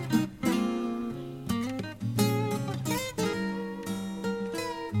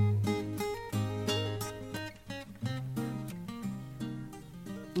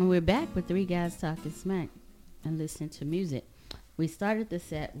 And we're back with Three Guys Talking Smack and listening to music. We started the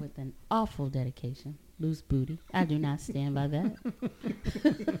set with an awful dedication, Loose Booty. I do not stand by that.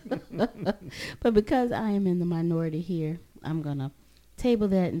 But because I am in the minority here, I'm going to table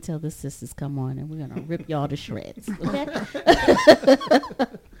that until the sisters come on, and we're going to rip y'all to shreds. Okay?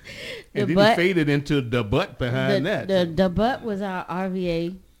 And then he faded into the butt behind that. The butt was our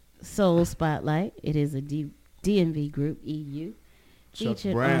RVA Soul Spotlight. It is a DMV group, EU. Chuck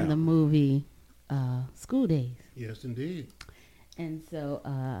Featured Brown. on the movie School Days. Yes, indeed. And so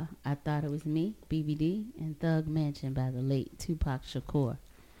I thought it was me, BBD, and Thug Mansion by the late Tupac Shakur.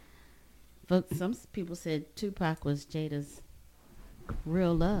 But some people said Tupac was Jada's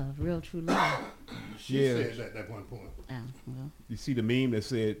real love, real true love. She said that at one point. Oh, well. You see the meme that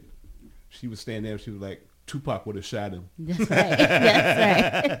said she was standing there, she was like, Tupac would have shot him. That's right.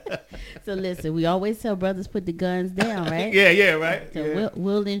 That's right. So listen, we always tell brothers put the guns down, right? Yeah, right. So Yeah.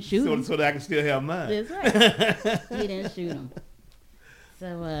 Will didn't shoot him. So that I can still have mine. That's right. He didn't shoot him.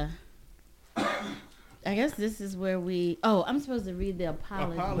 So I guess this is where I'm supposed to read the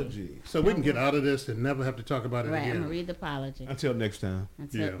apology. So we can get out of this and never have to talk about it Right, I'm again. going to read the apology. Until next time.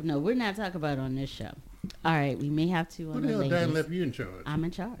 No, we're not talking about it on this show. All right, we may have to Who on the the hell ladies. Dan left you in charge? I'm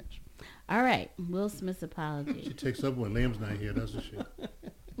in charge. All right, Will Smith's apology. She takes up when Liam's not here. That's the shit.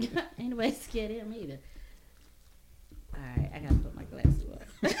 Ain't nobody scared of him either. All right, I got to put my glasses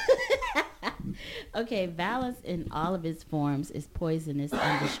on. Okay, violence in all of its forms is poisonous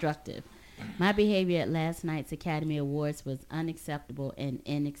and destructive. My behavior at last night's Academy Awards was unacceptable and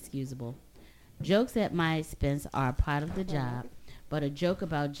inexcusable. Jokes at my expense are a part of the job, but a joke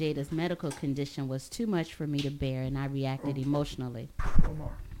about Jada's medical condition was too much for me to bear, and I reacted emotionally.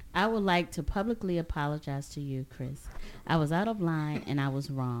 I would like to publicly apologize to you, Chris. I was out of line and I was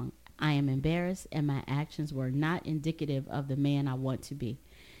wrong. I am embarrassed and my actions were not indicative of the man I want to be.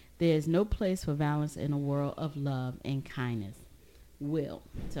 There is no place for violence in a world of love and kindness. Will.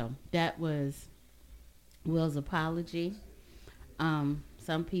 So that was Will's apology.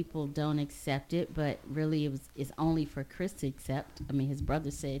 Some people don't accept it, but really it's only for Chris to accept. I mean, his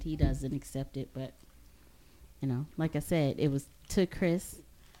brother said he doesn't accept it, but, like I said, it was to Chris.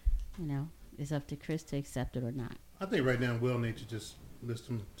 It's up to Chris to accept it or not. I think right now Will needs to just let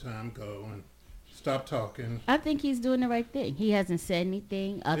some time go, and Stop talking. I think he's doing the right thing. He hasn't said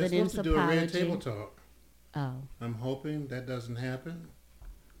anything other They're than his supposed to do a red apology. table talk. Oh. I'm hoping that doesn't happen.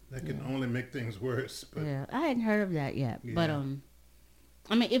 That can only make things worse. But Yeah, I hadn't heard of that yet. But Yeah.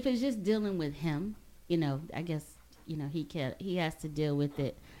 I mean, if it's just dealing with him, I guess he has to deal with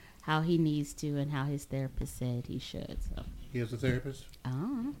it how he needs to and how his therapist said he should. So he has a therapist? I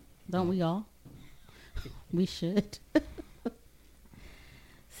don't know. Don't we all? We should.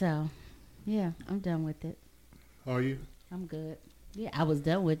 So, yeah, I'm done with it. Are you? I'm good. Yeah, I was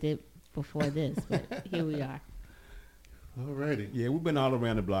done with it before this, but here we are. All righty. Yeah, we've been all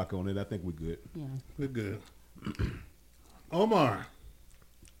around the block on it. I think we're good. Yeah. We're good. Omar,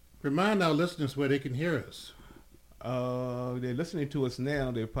 remind our listeners where they can hear us. They're listening to us now.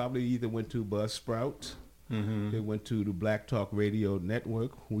 They probably either went to Buzzsprout. Mhm. They went to the Black Talk Radio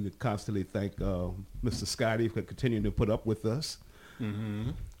Network. We could constantly thank Mr. Scotty for continuing to put up with us.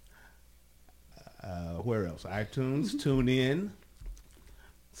 Mm-hmm. Where else? iTunes, TuneIn,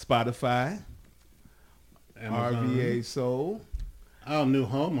 Spotify, Amazon. RVA Soul. Our new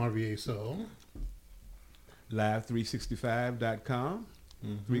home, RVA Soul. Live365.com.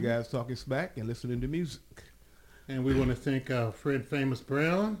 Three guys talking smack and listening to music. And we want to thank our friend Famous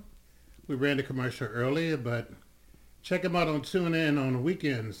Brown. We ran the commercial earlier, but check him out on TuneIn on the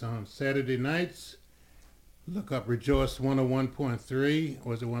weekends. On Saturday nights, look up Rejoice 101.3,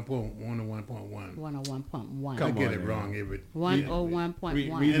 or is it 1.1 or 1.1? 101.1. I get it wrong every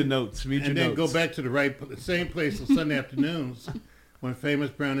 101.1. Read the notes. Read and your then notes. go back to the same place on Sunday afternoons when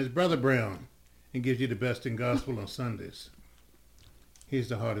Famous Brown is Brother Brown and gives you the best in gospel on Sundays. He's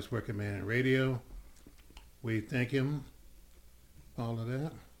the hardest working man in radio. We thank him for all of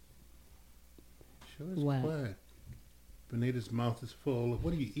that. Sure is What? quiet. Benita's mouth is full.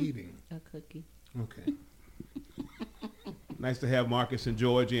 What are you eating? A cookie. Okay. Nice to have Marcus and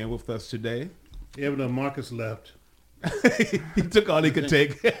George in with us today. Even though Marcus left. He took all he could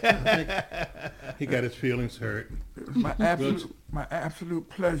take. I think he got his feelings hurt. It's my absolute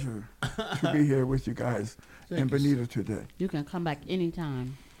pleasure to be here with you guys Thank and you, Benita today. You can come back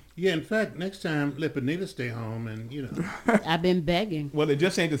anytime. Yeah, in fact, next time let Benita stay home and, I've been begging. Well, it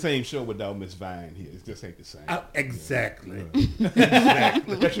just ain't the same show without Miss Vine here. It just ain't the same. Exactly.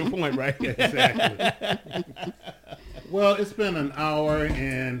 Exactly. That's your point, right? Exactly. Well, it's been an hour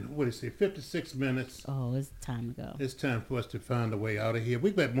and, 56 minutes. Oh, it's time to go. It's time for us to find a way out of here.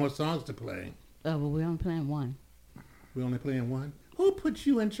 We've got more songs to play. Oh, but we're only playing one. We're only playing one? Who put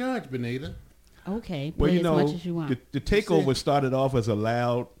you in charge, Benita? Okay, Well, play you know, as much as you want. the takeover started off as a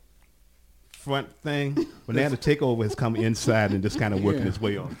loud front thing, but now the takeover has come inside and just kind of working its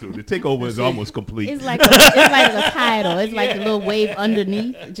way on through. The takeover is almost complete. It's like a title. It's like the little wave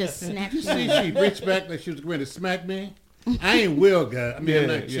underneath. It just snaps. You see, she reached back like she was going to smack me. I ain't Will, guy. I mean, I'm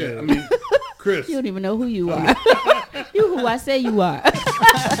not Chip. I mean, Chris. You don't even know who you are. You who I say you are.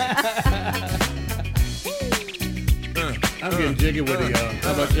 I'm getting jiggy with it, y'all.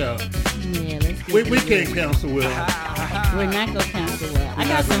 How about y'all? Yeah, let's get We it. can't counsel Will. We're not going to cancel Will. I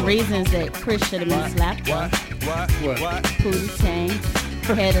got some reasons that Chris should have been slapped. What? Pootie Tang,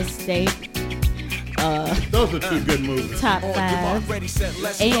 Head of State. Those are two good movies. Top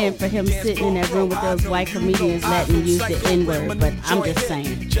 5. And for him sitting in that room with those white comedians letting him use the N-word. But I'm just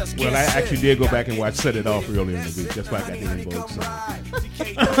saying. Well, I actually did go back and watch Set It Off earlier in the week. That's why I got the invoke song. Did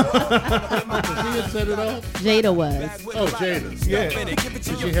she set it off? Jada was. Oh, Jada. Yeah. Did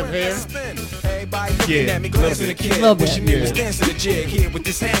she have hair? Everybody looking Yeah, at me, glancing a kid. Little bit. Wishing me was dancing a jig here with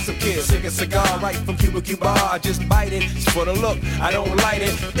this handsome kid. Sick a cigar right from Cuba Cuba. I just bite it. It's for the look, I don't light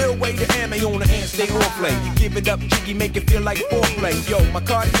it. Ill way to ammo on the hand, stay on play. Give it up, jiggy, make it feel like foreplay. Yo, my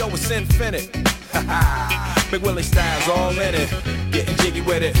cardio is infinite. Big Willie style's all in it. Getting jiggy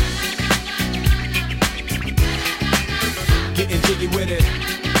with it. Getting jiggy with it.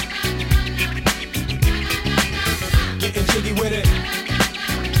 Getting jiggy with it.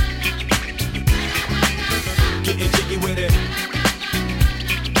 Getting jiggy with it.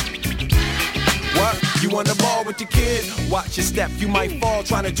 What? You on the ball with your kid? Watch your step, you might fall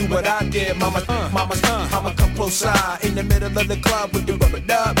trying to do what I did. Mama, I'ma come close side in the middle of the club with the rubber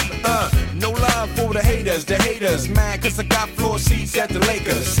dub. No love for the haters, mad cause I got floor seats at the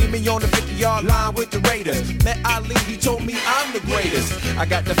Lakers. See me on the 50-yard line with the Raiders. Met Ali, he told me I'm the greatest. I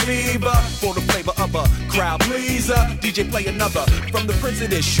got the fever for the flavor of a crowd pleaser. DJ play another from the Prince of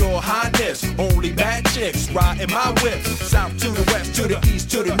this Shore Highness. Only bad chicks riding my whip. South to the west, to the east,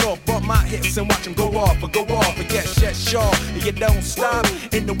 to the north. Bump my hips and watch them go off. And get sure. And you don't stop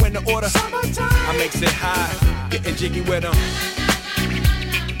in the winter order. I makes it high, getting jiggy with them.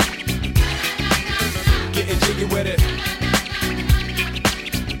 Getting jiggy with it.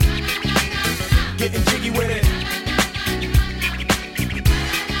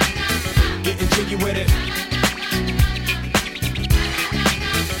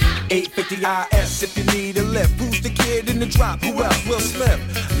 850 IS if you need a lift. Who's the kid in the drop? Who else? Will Smith.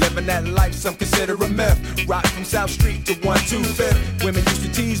 Living that life some consider a myth. Rock from South Street to 125th. Women used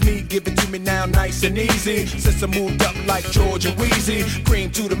to tease me, give it to me now nice and easy. Since I moved up like George and Wheezy,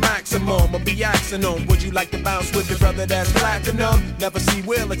 cream to the maximum. I'll be asking them, would you like to bounce with your brother that's platinum? Never see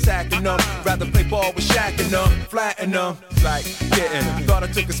Will attacking them. Rather play ball with Shaq and them, flatten them. Like getting, thought I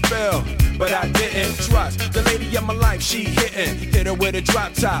took a spell, but I didn't. Trust the lady of my life, she hitting. Hit her with a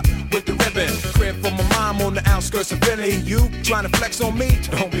drop top, with the ribbon. Crib for my mom on the outskirts of Philly. You trying to flex on me?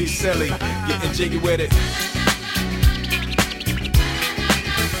 Don't be silly. Getting jiggy with it.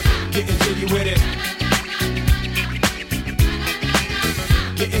 Getting jiggy with it.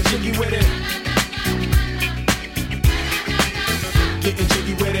 Getting jiggy with it. Getting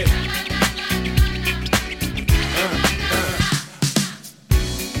jiggy with it.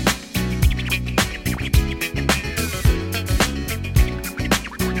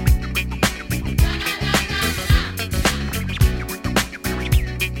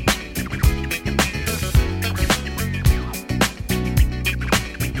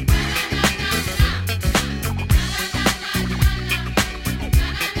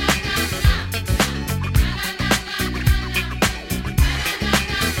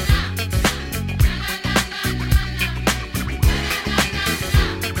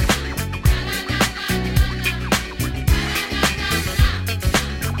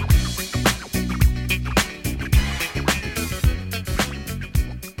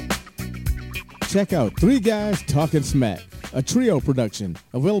 Check out Three Guys Talking Smack, a trio production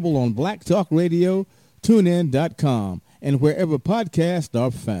available on Black Talk Radio, TuneIn.com, and wherever podcasts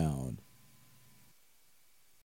are found.